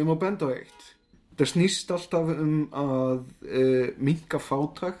 ef ég má benda á eitt, það snýst alltaf að minnka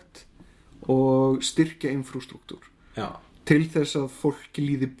fátækt og styrkja infrastruktúr. Já. Til þess að fólki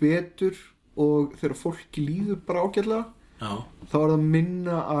líði betur og þegar fólki líður bara ágætlega, já, þá er það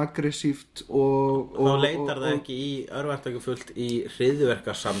minna aggressíft og þá leitar það ekki í örvæntingafullt í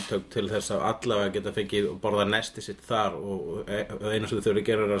hryðjuverkasamtök til þess að allavega geta fengið og borða nesti sitt þar og einu sem þau þurfa að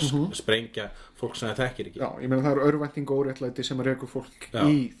gera er að sprengja fólk sem það þekkir ekki. Já, ég meina það er örvænting og óréttlæti sem að rekur fólk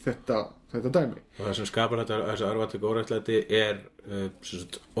í þetta dæmi. Og það sem skapar þessi örvænting og óréttlæti er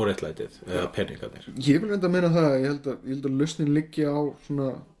óréttlætið eða peningarnir. Ég vil reynda að meina það, ég held að lausnin liggi á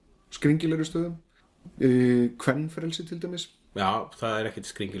svona skringilegri stöðum. Kvenfrelsi til dæmis. Já, það er ekkert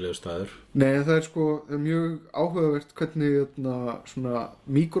skringilegu staður. Nei, það er mjög áhugavert hvernig svona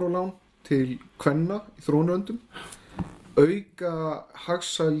mikrolán til kvenna í þróunarlöndum auka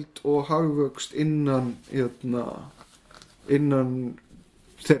hagsæld og hagvöxt innan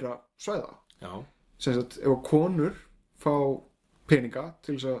þeirra svæða. Já. Sem sagt, ef að konur fá peninga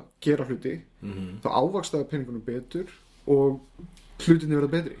til þess að gera hluti, þá ávaksta peningunum betur og hlutinni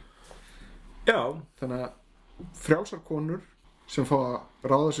verða betri. Já. Þannig að frjálsar konur sem fá að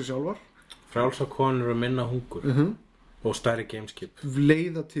ráða sig sjálfar. Frjálsar konur og minna hungur og stærri gameskip.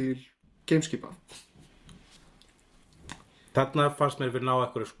 Leiða til gameskipa. Þarna fannst mér við ná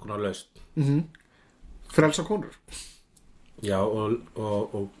eitthvað svona laust. Frjálsar konur. Já,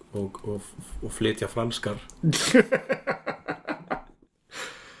 og flytja franskar.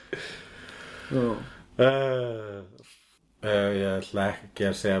 Ég ætla ekki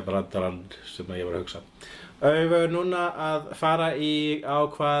að segja brandarann sem ég var að hugsa. Við verðum núna að fara á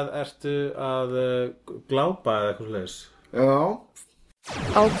hvað ertu að glápa eða eitthvað svoleiðis. Já.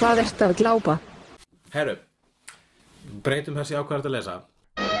 Á hvað ertu að glápa? Herru, breytum þessi á hvað ertu að lesa.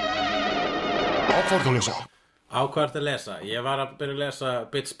 Á hvað ertu að lesa? Á hvað ertu að lesa? Ég var að byrja að lesa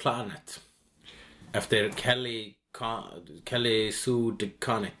Bitch Planet eftir Kelly Sue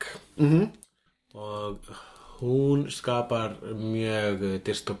DeConnick. Og hún skapar mjög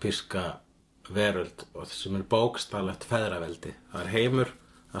dystopíska veröld og sem er bókstaflegt feðraveldi. Það er heimur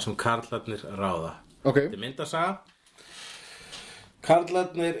þar sem karlarnir ráða. Okay. Þetta er myndasaga.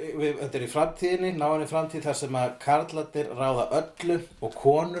 Karlarnir, þetta er í framtíðinni, náinni framtíð þar sem að karlarnir ráða öllu og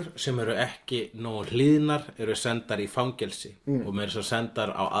konur sem eru ekki nógu hlýðnar eru sendar í fangelsi og meira svo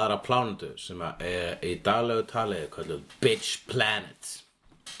sendar á aðra plánetu sem að í daglegu tali er kallað Bitch Planet.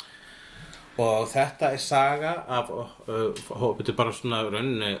 Og þetta er saga af, þetta er bara svona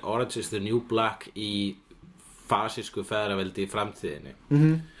rauninni Orange is the New Black í fasísku feðraveldi í framtíðinni.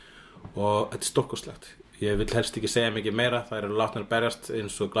 Og þetta er stórkostlegt. Ég vil helst ekki segja mikið meira, það eru látnar berjast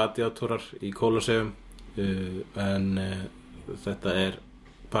eins og gladiátorar í Kóluseum, en þetta er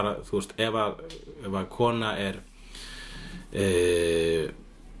bara, þú veist, ef að kona er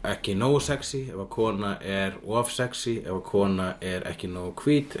ekki nógu sexy, ef að kona er of sexy, ef að kona er ekki nógu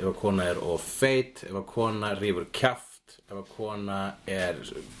hvít, ef að kona er of feit, ef að kona rífur kjaft, ef að kona er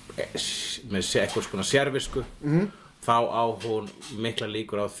með eitthvað svona sérvisku, þá á hún mikla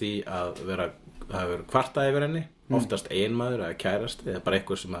líkur á því að það hefur kvartað yfir henni, oftast eiginmaður eða kærasti eða bara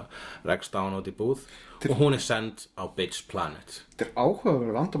eitthvað sem að rekst á hann út í búð og hún er send á Bitch Planet. Þetta er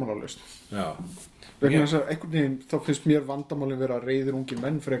áhugaverð vandamálalaust. Já. Vegna þess að einhvern veginn þá finnst mér vandamálin vera reiðir ungir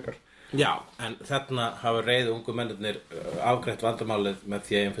menn frekar Já, en þarna hafa reiðu ungu mennirnir afgreitt vandamálið með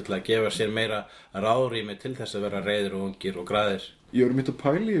því að einfaldlega gefa sér meira ráðrými til þess að vera reiður og ungir og græðir. Ég var mitt að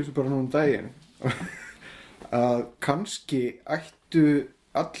pæla í þessu bara nú daginn að kannski ættu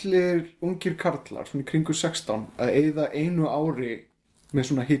allir ungir karlar svona í kringu 16 að eyða 1 ári með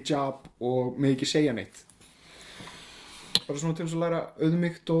svona hijab og með ekki segja neitt. Bara svona til þess að læra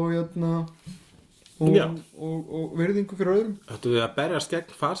auðmýkt og virðingu fyrir öðrum. Ættu við að berjast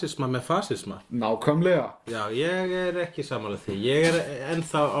gegn fasisma með fasisma? Nákvæmlega. Já, ég er ekki sammála því. Ég er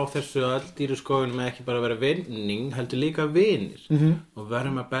ennþá á þessu að öll dýruskóginum með ekki bara vera vinning, heldur líka vinir. Og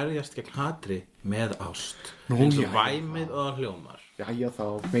verðum að berjast gegn hatri með ást. Eins og væmið og hljómar. Jæja þá,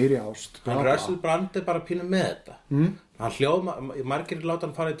 meiri ást. En Russell Brand er bara pínu með þetta. Hann hljóma, margir láta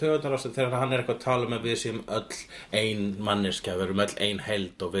hann fara í taugarnar á sig þegar hann er eitthvað að tala um að við séum öll ein manneskja, við erum öll ein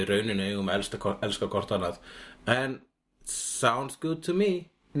heild og við rauninu eigum að elska hvort annað. En sounds good to me.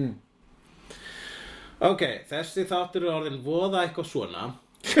 Ok, þessi þáttur er orðin voða eitthvað svona.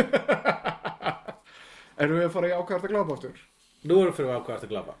 Erum við að fara í ákvæðast að glápa aftur? Nú erum við ákvæðast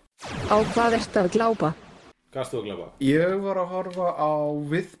að glápa. Á hvað ertu að glápa? Hvað ertu að glápa? Ég var að horfa á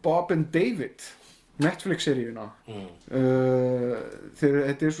With Bob and David, Netflix-seríuna.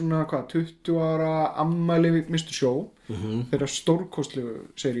 Þetta er svona 20 ára afmæli Mr. Show, þeirra stórkostlegu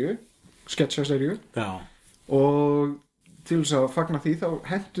seríu, sketchaseríu. Já. Og til þess að fagna því þá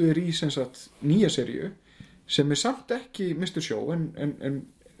hentu þeir í sem sagt nýja seríu sem er samt ekki Mr. Show en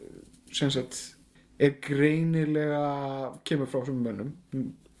sem sagt er greinilega kemur frá þessum mönnum,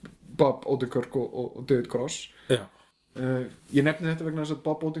 Bob Odenkirk og David Cross. Já. Ég nefni þetta vegna þess að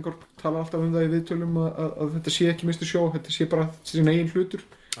Bob Odenkirk tala alltaf um það í viðtölum að þetta sé ekki Mr. Show, þetta sé bara sín eigin hlutur.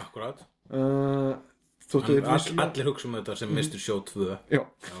 Akkurat. Allir hugsa þetta sem Mr. Show 2. Já.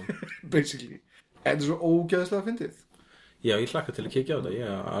 Basically. Þetta er svo ógeðslega fyndið. Já, ég hlakka til að kíkja á þetta. Ég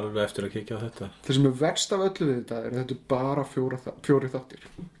er alveg eftir að kíkja á þetta. Það sem er verst af öllu við þetta er að þetta er bara 4 þáttir.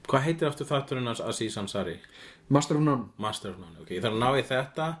 Hvað heitir aftur þátturinn hans Aziz Ansari? Master of None. Master of None, ok. Ég þarf að ná í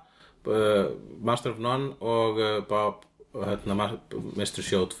þetta, Master of None og Bob, Mr.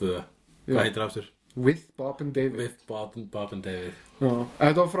 Show 2. Hvað heitir aftur? With Bob and David. With Bob and David. Já,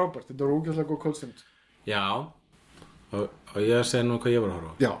 þetta var frábært. Þetta var ógeðslega góð koncept. Já. Og ég segi nú hvað ég var að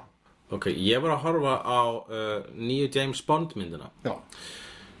horfa á. Já. Ok, ég var að horfa á nýju James Bond myndina. Já.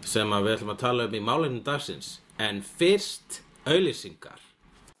 Sem að við ætlum að tala um í málefni dagsins. En fyrst auglýsingar.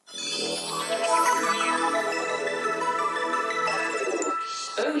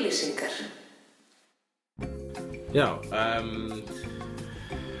 Auglýsingar. Já, þetta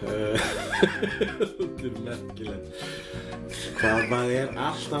er merkilegt. Hvað maður er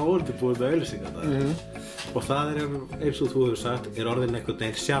alltaf óundirbúið með auglýsingar það. Og það er eins og þú hefur sagt, er orðin einhvern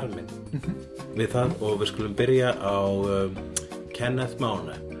veginn sjarminn við það og við skulum byrja á Kenneth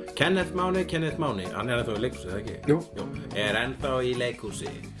Máni. Kenneth Máni, hann er ennþá í leikhúsi, það ekki? Jú. Er ennþá í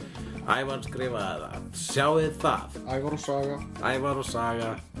leikhúsi. Ævar skrifaði það. Sjáið það. Ævar og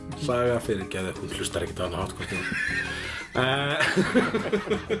Saga. Saga fyrirgeðu, hún hlustar ekkert á hana átkvæmstum.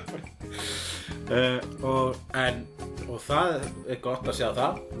 Og það er gott að sjá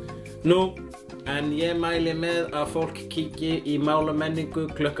það. Nú, en ég mæli með að fólk kíki í Mál og menningu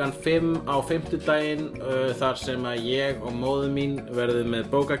klukkan 5 á fimmtudaginn þar sem að ég og móður mín verðum með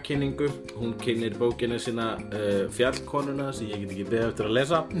bókakynningu. Hún kynnir bókina sína Fjallkonuna sem ég get ekki beðið eftir að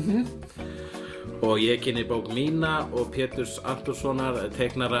lesa. Og ég kynni bók mína og Péturs Antonssonar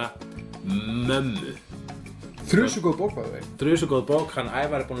teiknara Mömmu. Þrjusugóð bók bæði þeim. Þrjusugóð bók, hann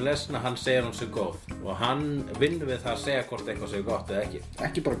Ævar er búinn að lesna, hann segir hún sé góð. Og hann vinnur við það að segja hvort eitthvað sé gott eða ekki.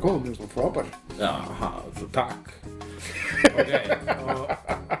 Ekki bara góð, mér finnst það frábær. Já, takk. Ok,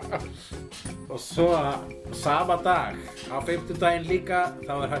 og svo sama dag, á fimmtudaginn líka,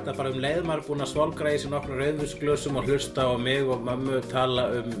 þá er hægt að fara um leið, maður er búinn að svolgra í sig nokkrum rauðvínsglösum og hlusta á mig og mömmu, tala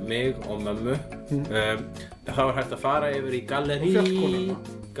um mig og mömmu. Þá er hægt að fara yfir í gallerí,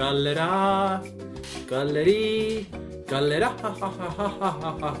 Gallerá er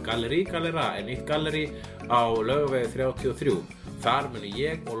nýtt gallerí á Laugavegi 33. Þar muni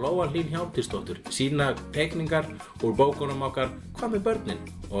ég og Lóa Hlín Hjálmtýsdóttir sýna teikningar úr bókunum okkar Hvað með börnin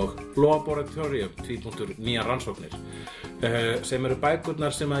og Laboratorium 2.9 rannsóknir sem eru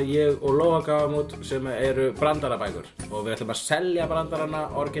bækurnar sem að ég og Lóa gáum út sem eru brandarabækur og við ætlum að selja brandarana,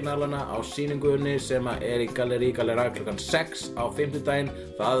 orginalana á sýningunni sem að er í Gallerá klukkan 6 á fimmtudaginn.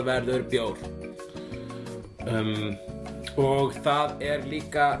 Það verður bjór. Og það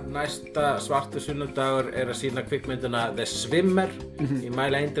líka næsta svartu sunnudagur að sýna kvikmyndina The Swimmer. Ég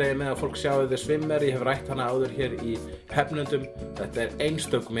mæli eindregið með að fólk sjáu The Swimmer. Ég hef rætt hana áður hér í Hefnundum. Þetta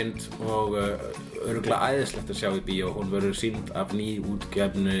einstök mynd og örugglega æðislegt að sjá í bíó. Hún verður sýnd af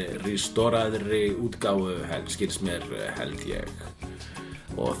nýútgefnu, restoraðri útgáfu, skilst mér, held ég.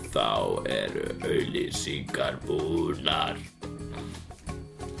 Og þá eru auglýsingar búnar.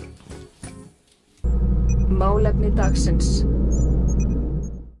 Málefni dagsins.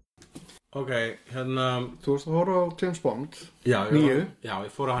 Ok, Þú varst að horfa á James Bond. Já, Nýju.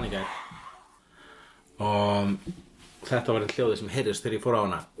 Ég fór á hann í gær. Og þetta var einn hljóðið sem heyrðist þegar ég fór á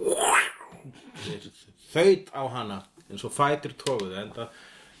hana. Þaut á hana eins og fætur toguðu, enda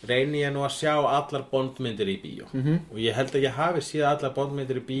reyni ég nú að sjá allar Bondmyndir í bíó. Og ég held að ég hafi séð allar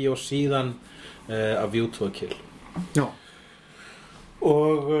Bondmyndir í bíó síðan A View to a Kill. Já.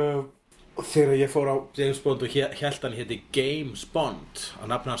 Og þegar ég fór á James Bond og hélt hann héti James Bond og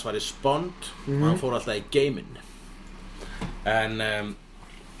nafn hans var í Spond og hann fór alltaf í Gamein. En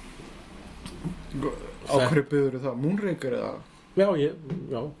Á hverju byggðurðu það? Moonraker eða? Já,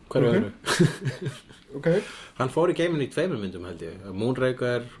 hverju öðru. Ok. Hann fór í Gamein í 2 myndum held ég.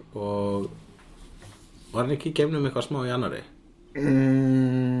 Moonraker og var hann ekki í Gamein eitthvað smá í annari?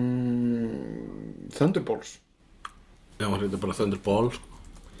 Thunderbolts. Já, hann heitir bara Thunderball sko.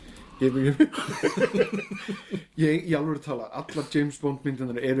 Ég í alvöru tala, allar James Bond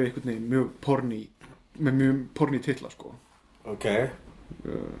myndirnar eru einhvern veginn mjög porny, með mjög porny titla sko. Ok.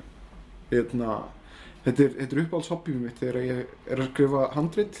 Þetta er uppáhalds hobbyið mitt þegar ég að skrifa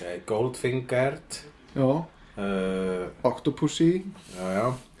handrit. Okay, Goldfingered. Já. Octopussy.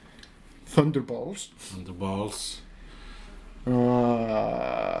 Já. Thunderballs.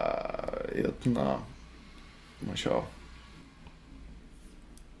 Má sjá.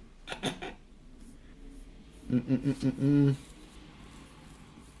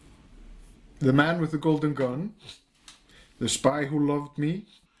 The Man with the Golden Gun. The Spy Who Loved Me.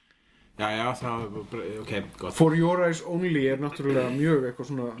 Já, það ok, gott. For Your Eyes Only náttúrulega mjög eitthvað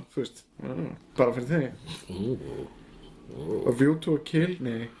svona, þú veist, bara fyrir þig. A View to a Kill,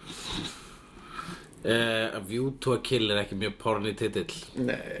 nei. A View to a Kill ekki mjög porny titill.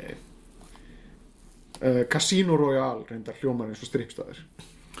 Nei. Casino Royale reyndar hljómar eins og strippstaður.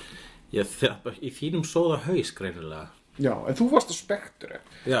 Já, í þínum sóða haus greinilega. Já, en þú varst á Spectre.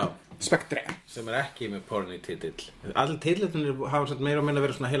 Já. Spectre. Sem ekki með porny titill. Allir titillirnir hafa samt meira og minna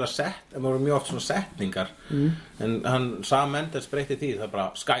verið svona heila sett, en það voru mjög oft svona setningar. En Sam Mendes breytti því, það bara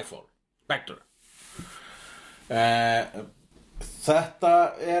Skyfall, Spectre. Þetta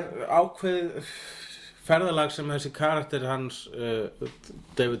ákveðið ferðalag sem þessi karakter hans,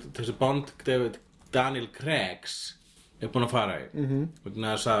 þessi Bond, Daniel Craig búinn að fara í.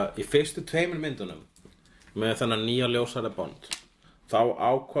 Vegna þess að í fyrstu 2 myndunum með þennan nýja ljósara Bond þá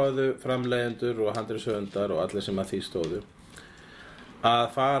ákváðu framleiðendur og handritshöfundar og allir sem að því stóðu að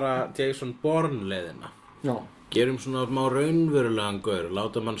fara Jason Bourne leiðina. Já. Gerum svona má raunverulegan gaur,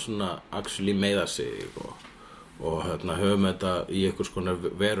 láta mann svona actually meiða sig og höfum þetta í einhvers konar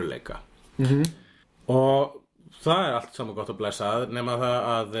veruleika. Og það allt saman gott að blessa nema það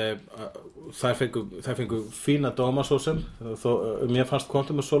að þær fengu fína dóma svo sem mér fannst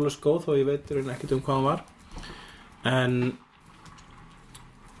Quantum of Solace góð þó ég veit ekkert hvað hann var. En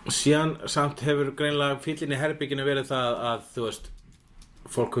síðan samt hefur greinilega fíllinn í herbygginu verið það að þú veist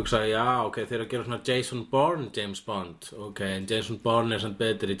fólk hugsa já ok þeir eru að gera svona Jason Bourne James Bond ok en Jason Bourne samt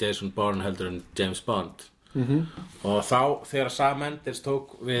betri Jason Bourne heldur en James Bond. Og þá þegar Sam Mendes tók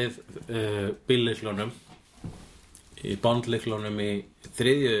við bíllyklunum í Bond-lyklunum í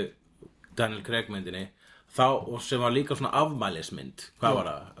 3. Daniel Craig myndinni þá og sem var líka svona afmælismynd hvað var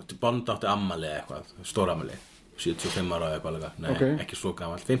það? Bond átti afmæli eða eitthvað stórafmæli 75 ára eða eitthvað líka nei, okay. Ekki svo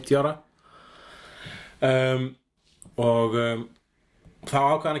gamalt, 50 ára og þá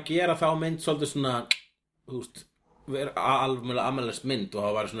ákvað hann að gera þá mynd svolítið svona þú veist alveg afmælis mynd og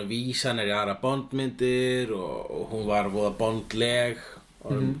það var svona vísanir í aðra Bondmyndir og hún var voða Bondleg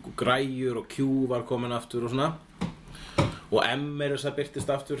og græjur og Q var komin aftur og svona og M þess að byrtist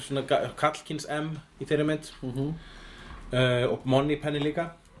aftur svona kallkyns M í þeirri mynd og Moneypenny líka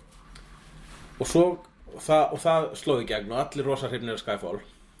og það slóði gegn og allir rosa hrifnir af Skyfall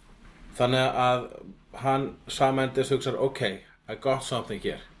þannig að hann Sam Mendes hugsar ok, I got something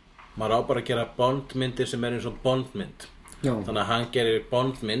here maður á bara að gera Bondmyndir sem eins og Bondmynd þannig að hann gerir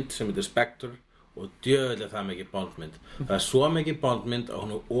Bondmynd sem heitir Spectre og djöðlega það mikið Bondmynd það er svo mikið Bondmynd og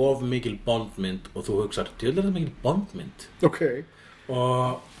hún er of mikil Bondmynd og þú hugsar djöðlega það mikil Bondmynd okay.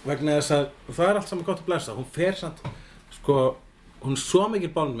 Og vegna þess að það er allt saman gott að blessa hún fer samt sko hún er svo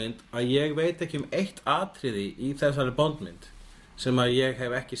mikil Bondmynd að ég veit ekki eitt atriði í þessari Bondmynd sem að ég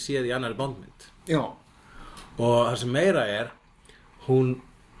hef ekki séð í annari Bondmynd. Já. Og það sem meira hún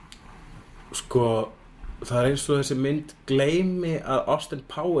sko, það eins og þessi mynd gleymi að Austin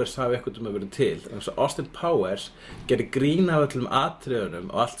Powers hafi eitthvað verið til. Þannig að Austin Powers gerði grín af öllum atriðunum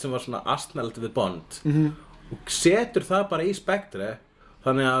og allt sem var svona astnalegt við Bond og setur það bara í Spectre.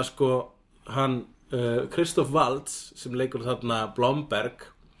 Þannig að sko hann Christoph Waltz sem leikur þarna Blomberg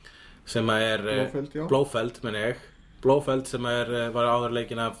sem Blofeld, menn ég Blofeld sem var áður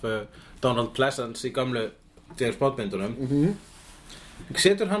leikinn af Donald Pleasence í gamlu James Bond myndunum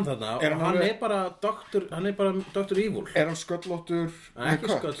setur hann þarna og hann bara Dr. Evil. Hann sköllóttur með kött? Ekki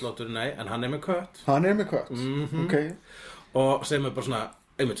sköllóttur, nei, en hann með kött. Hann með kött, ok. Og sem bara svona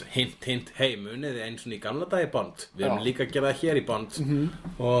hint, hei, muniði eins og í gamla dagi Bond. Við erum líka að gera það hér í Bond.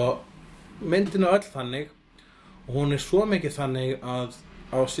 Og myndinu öll þannig og hún svo mikið þannig að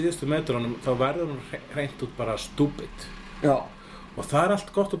á síðustu metrunum þá verður hún hreint út bara stupid. Já. Og það allt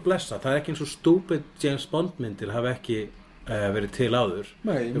gott að blessa. Það ekki eins og stupid James Bond myndir hafa ekki verið til áður.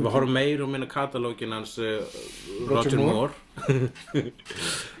 Nei. Við horfum meira minna katalógin hans Roger Moore.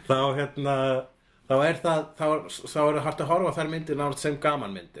 þá er hægt að horfa þær myndir náttúrulega sem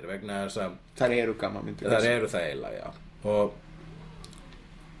gamanmyndir vegna þess að þær eru gamanmyndir. Þær eru það eiginlega, já. Og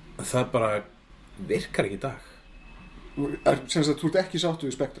það bara virkar ekki í dag. Sem að þú ert ekki sáttu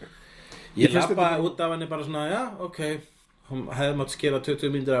við Spectre. Ég lappa út af henni bara svona, já, ok, hún hefði mátt skera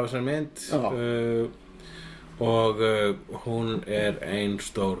 20 mínútur af þessari mynd og hún ein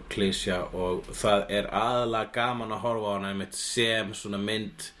stór klísja og það aðalega gaman að horfa á hana einmitt sem svona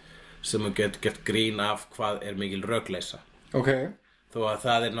mynd sem að gett grín af hvað mikil rökleysa. Ok. Þó að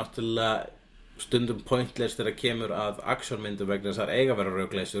það náttúrulega stundum pointless þegar kemur að actionmyndum vegna þess að eiga að vera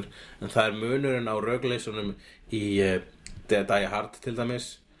rökleysur en það munurinn á rökleysunum í Die Hard til dæmis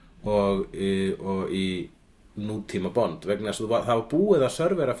og í nútíma Bond vegna þess að það var búið að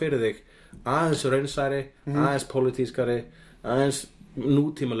servera fyrir þig aðeins raunsæri, aðeins pólitískari, aðeins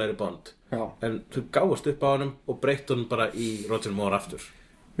nútímalegri Bond. Já. En þú gáast upp á honum og breytt honum bara í Roger Moore aftur.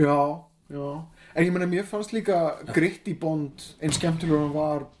 Já. En ég meina, mér fannst líka gritty Bond eins skemmtilegur hann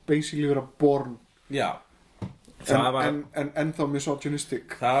var basically vera Bourne. Já. En ennþá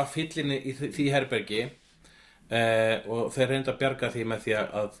misogynistic. Það var fyllinni í því herbergi og þeir reyndu að bjarga því með því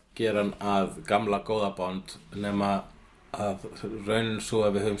að gera hann að gamla góða Bond nema að raunin svo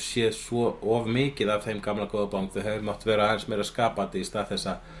að við höfum séð svo of mikið af þeim gamla góða Bond við höfum átt vera aðeins meira skapandi í stað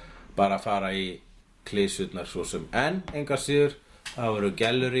þess að bara fara í klísurnar svo sem en engar síður það voru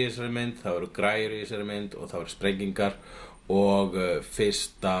gellur í þessari mynd, það voru græjur í þessari mynd og það voru sprengingar og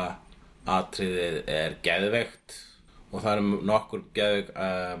fyrsta atriðið geðveikt og það nokkur geðveik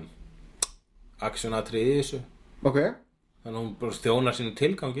aksjónatriði í þessu. Ok. Þannig hún bara þjónar sínum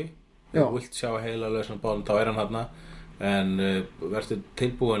tilgangi. Ef þú vilt sjá heila lausan Bond þá hann þarna en verður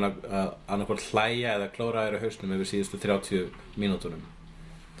tilbúin að annarkvort hlæja eða klóra þér á hausnum yfir síðustu 30 mínútunum.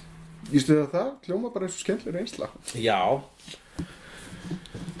 Ég stuði að það hljóma bara eins og skemmtileg reynsla. Já.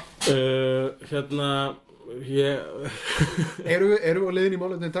 Erum við á leiðin í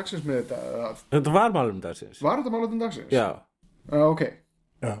málefni dagsins með þetta? Þetta var málefni dagsins. Var þetta málefni dagsins? Já. Ok.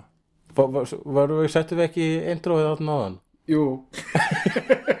 Já. Settum við ekki introið áttan áðan? Jú.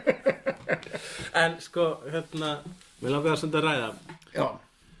 En sko, mér langar að senda að ræða. Já.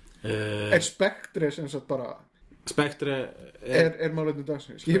 Spectre sem sagt bara Spectre málefni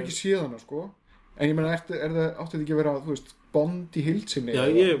dagsins. Ég hef ekki séð hana sko. En ég meina, átti þetta ekki að vera, þú veist, Bond í heild sinni? Já,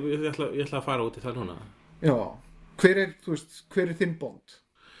 ég ætla að fara út í það núna. Já. Hver er þinn Bond?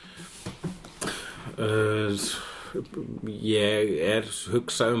 Ég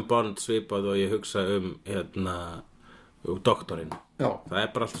hugsa Bond svipað og ég hugsa doktorinn. Já.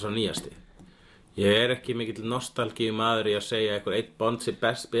 Það bara alltaf svo nýjasti. Ég ekki mikill nostalgíu maður í að segja einn Bond sé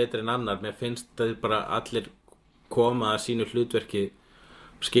betri en annar. Mér finnst það bara allir koma að sínu hlutverki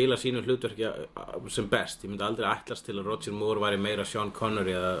skila sínu hlutverki sem best. Ég myndi aldrei ætlast til að Roger Moore væri meira Sean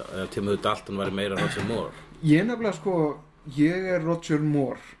Connery eða Timothy Dalton væri meira Roger Moore. Ég nefnilega sko, ég Roger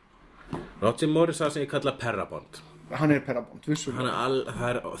Moore. Roger Moore það sem ég kalla Perra-Bond. Hann Perra-Bond, vissulega.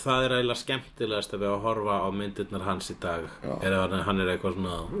 Það eiginlega skemmtilegast að við að horfa á myndirnar hans í dag. Hann eitthvað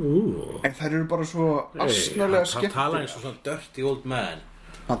svona En þær eru bara svo asnalega skemmtilega. Hann talar eins og svona dirty old man.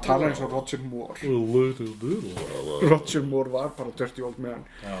 Hann talar eins og Roger Moore. Roger Moore var bara dirty old man.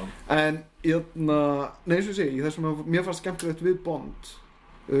 Já. En eins og ég það sem mér fannst skemmtilegt við Bond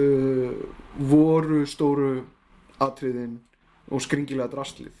voru stóru atriðin og skringilega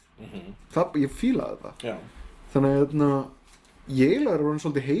draslið. Ég fílaði það. Já. Þannig ég er orðinn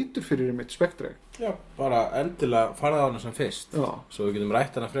svolítið heitur fyrir mitt Spectre. Já, bara endilega farða á hana sem fyrst. Já. Svo við getum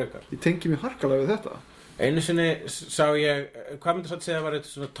rætt hana frekar. Ég tengi mér harkalega við þetta. Einu sinni sá ég, hvað myndi satt segja að var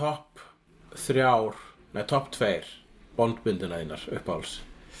eitthvað svona topp 2 Bondmyndina þínar uppáhalds?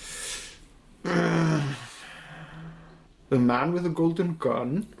 The Man with the Golden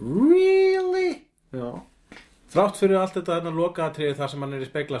Gun. Really? Já. Þrátt fyrir allt þetta þarna lokaatriði þar sem hann í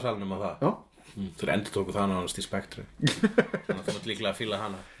speglasalnum og það. Já. Þú endurtóku það nánast í Spectre. Þannig að þú mátt líklega að fíla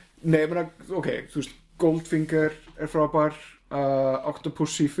hana. Nei, menna, ok, þú veist, Goldfinger frábær,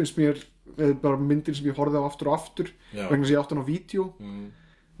 Octopussy finnst mér bara myndin sem ég horfði á aftur og aftur vegna sem ég átti hann á vídeo.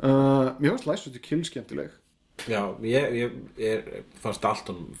 Mér fannst License to Kill skemmtileg. Já, ég fannst allt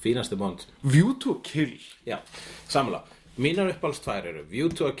fínasti Bond. View to a Kill. Já, samanlega. Mínar uppáhalds tvær eru View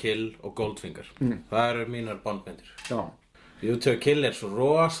to a Kill og Goldfinger. Það eru mínar Bondmyndir. Já. View to a Kill svo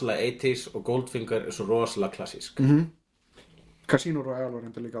rosalega 80s og Goldfinger svo rosalega klassísk. Casino Royale var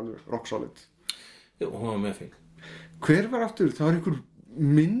enda líka alveg rock solid. Jú, hún var mjög fín. Hver var aftur? Það var einhver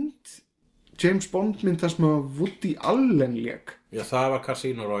mynd, James Bond mynd þar sem að Woody Allen lék. Já, það var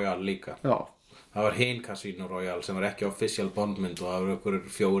Casino Royale líka. Já. Það var hinn Casino Royale sem var ekki official Bondmynd og það var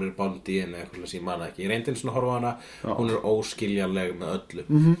einhverjur 4 Bond í henni eitthvað sem ég manna ekki. Ég reyndi eins og horfa á hana, hún óskiljanleg með öllu.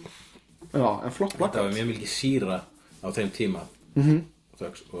 Já, en flott plakat. Það var mjög mikið síra á þeim tíma og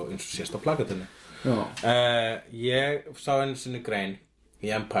eins og sést á plakatinu. Ég sá einu sinni grein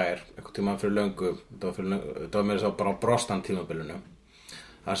í Empire einhvern tíma fyrir löngu, það var mér svo bara á Brosnan tímabilinu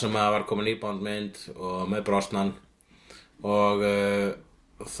þar sem að var komin í Bondmynd og með Brosnan og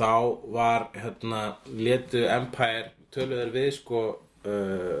þá var létu Empire töluður við sko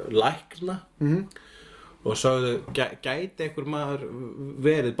lækna og sagðu gæti einhver maður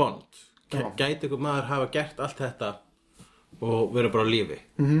verið Bond, gæti einhver maður hafa gert allt þetta og verið bara á lífi.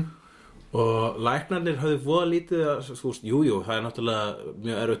 Og læknarnir höfðu voða lítið að, þú veist, jú, það er náttúrulega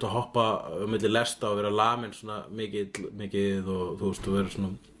mjög erfitt að hoppa milli lesta og vera lamin svona mikið og þú veist, og vera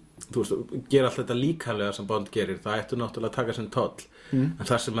svona, þú veist, gera allt þetta líkamlega sem Bond gerir, það ættu náttúrulega að taka sinn toll. En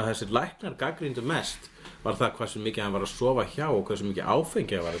það sem að þessir læknar gagnrýndu mest var það hversu mikið hann var að sofa hjá og hversu mikið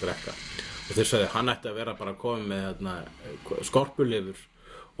áfengi hann var að drekka. Og þeir sagði hann ætti að vera bara komið með skorpulifur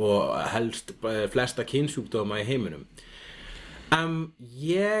og helst flesta kynsjúkdóma í heiminum.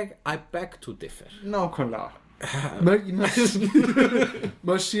 I beg to differ. Nákvæmlega.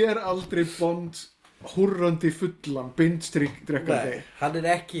 Maður sér aldrei Bond húrrandi fullan, bindstrykk drekkandi. Nei, hann er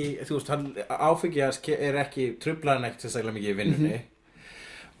ekki, þú veist, áfengi er ekki truflar hann ekkert sérstaklega mikið í vinnunni.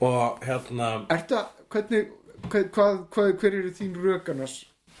 Og Ertu að, hver eru þín rökarnas?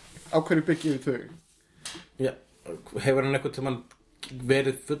 Á hverju byggir þau? Já, hefur hann eitthvað til mann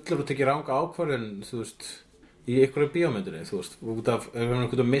verið fullur og tekið ranga ákvörðun, þú veist, í einhverju bíómyndinni, þú veist, hefur hann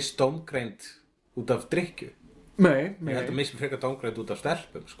eitthvað misdómgreind út af drykkju? Nei. Ég held að frekar dómgreind út af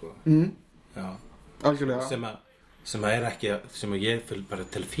stelpum, sko. Já. Algjörlega. Sem að er ekki, sem að ég fylg bara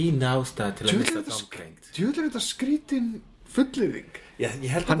til fína ástæða til að missa dómgreind. Djöfull er þetta skrítin fullyrðing.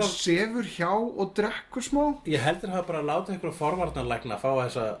 Hann sefur hjá og drekkur smá. Ég heldur það bara að láta einhverju forvarnarlækna að fá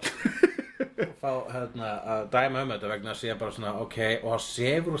að dæma þetta vegna að sé bara svona, ok, og hann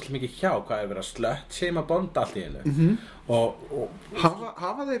sefur úrslega mikið hjá, hvað er verið að slöttseima Bond allt í hennu. Og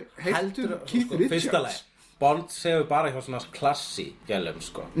hafa þeir heldur Keith Richards? Fyrsta leið, Bond sefur bara hjá svona klassi gælum,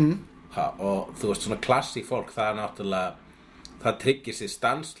 sko. Og þú veist, svona klassi fólk, það er náttúrulega, það tryggir sig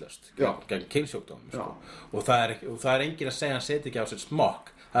stanslöst gegn kynsjúkdómum, sko. Og það er enginn að segja hann seti ekki á sér smokk.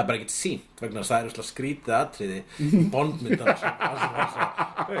 Það er bara ekkert sýnt vegna þess að það er svona skrítið atriði í Bondmyndana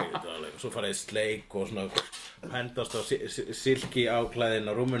svo farið sleik og svona hendast á silki áklæðin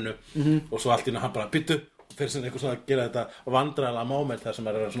á rúminu og svo allt í hann bara byttu fyrir sem eitthvað svona að gera þetta vandræðalega moment þar sem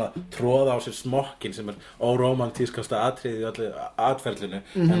er svona tróða á sér smokkin sem er óromantískasta atriði í öllu atferlinu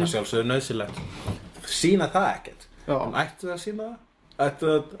en að sjálfsögðu nauðsynlegt. Sýna það ekkert. En ættu það að sýna það?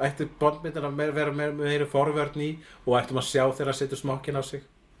 Ættu Bondmyndina að vera meiri forvörn í og ættum að sjá þegar að setja smokkin á sig?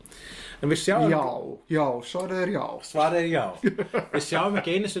 En við sjáum svarið er já. Við sjáum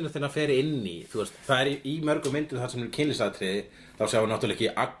ekki einu sinni þegar það fer inn í, þú veist, það er í mörgum myndum þar sem er kynlífsatriði, þá sjáum við náttúrulega ekki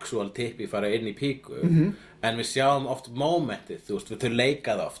actual tippi fara inn í píku, en við sjáum oft momentið, þú veist, þau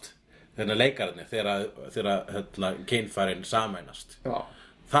leikað oft, þegar leikararnir, þegar kynfærin samænast. Já.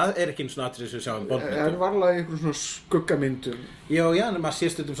 Það er ekki einu svona atriði sem við sjáum í Bondmyndum. En varlega í einhverjum svona skuggamyndum. Já, en maður sé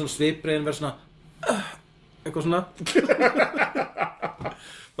stundum svona svipbreiðin verið svona, eitthvað svona.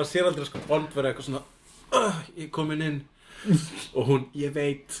 Maður sér aldrei sko Bond verið eitthvað svona, ég er komin inn og hún, ég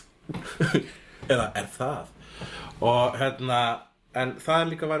veit, eða er það? Og en það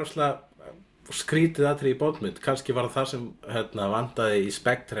líka væri óslega skrítið atriði í Bondmynd, kannski var það sem vandaði í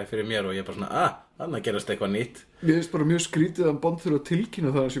Spectre fyrir mér og ég bara svona, Þannig að gerast eitthvað nýtt. Mér finnst bara mjög skrítið að Bond þurfa að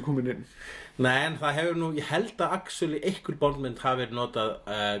tilkynna það að sé komin inn. Nei, en það hefur nú, ég held að actually einhver Bondmynd hafi notað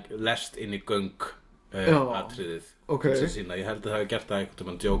lest inn í göng atriðið. Ok. Sína. Ég held að það hafi gert það einhvern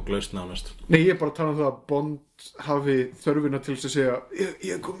veginn jóklaust nánast. Nei, ég er bara að tala um það að Bond hafi þörfina til þess að segja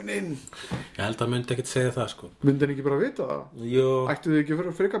ég er komin inn. Ég held að myndi ekkert segja það, sko. Myndi hann ekki bara vita það? Jú. Ættu þið ekki að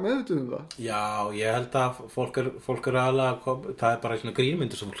vera freka meðvituð um það? Já, ég held að fólk er alveg, það er bara svona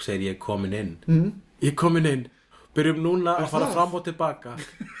grínmyndir sem fólk segir ég er komin inn. Ég er komin inn. Byrjum núna að fara fram og tilbaka.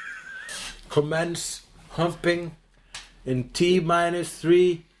 Commence humping in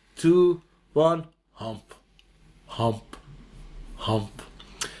T-3, 2, 1, hump. Hump, hump.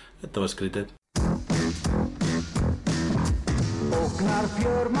 Þetta var skrítið.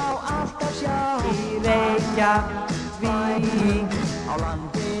 Ógnarfjör má alltaf sjá í Reykjavík. Á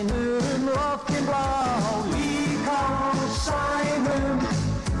landinu loftin blá, líka á sænum.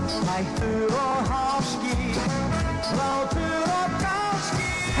 Hættur og háski, hlátur og gáski.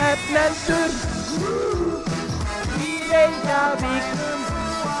 Hefnendur í Reykjavík.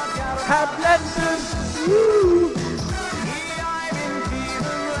 Hefnendur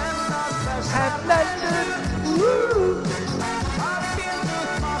Hefnendur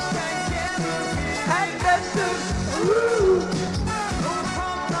Hefnendur Nú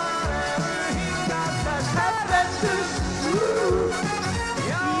komnar hingað þess Hefnendur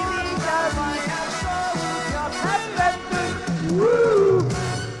Í Reykjavík stóðfjall Hefnendur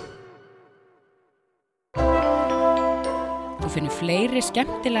Þú finnur fleiri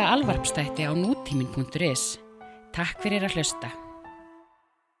skemmtilega alvarpstætti á nútímin.is. Takk fyrir að hlusta.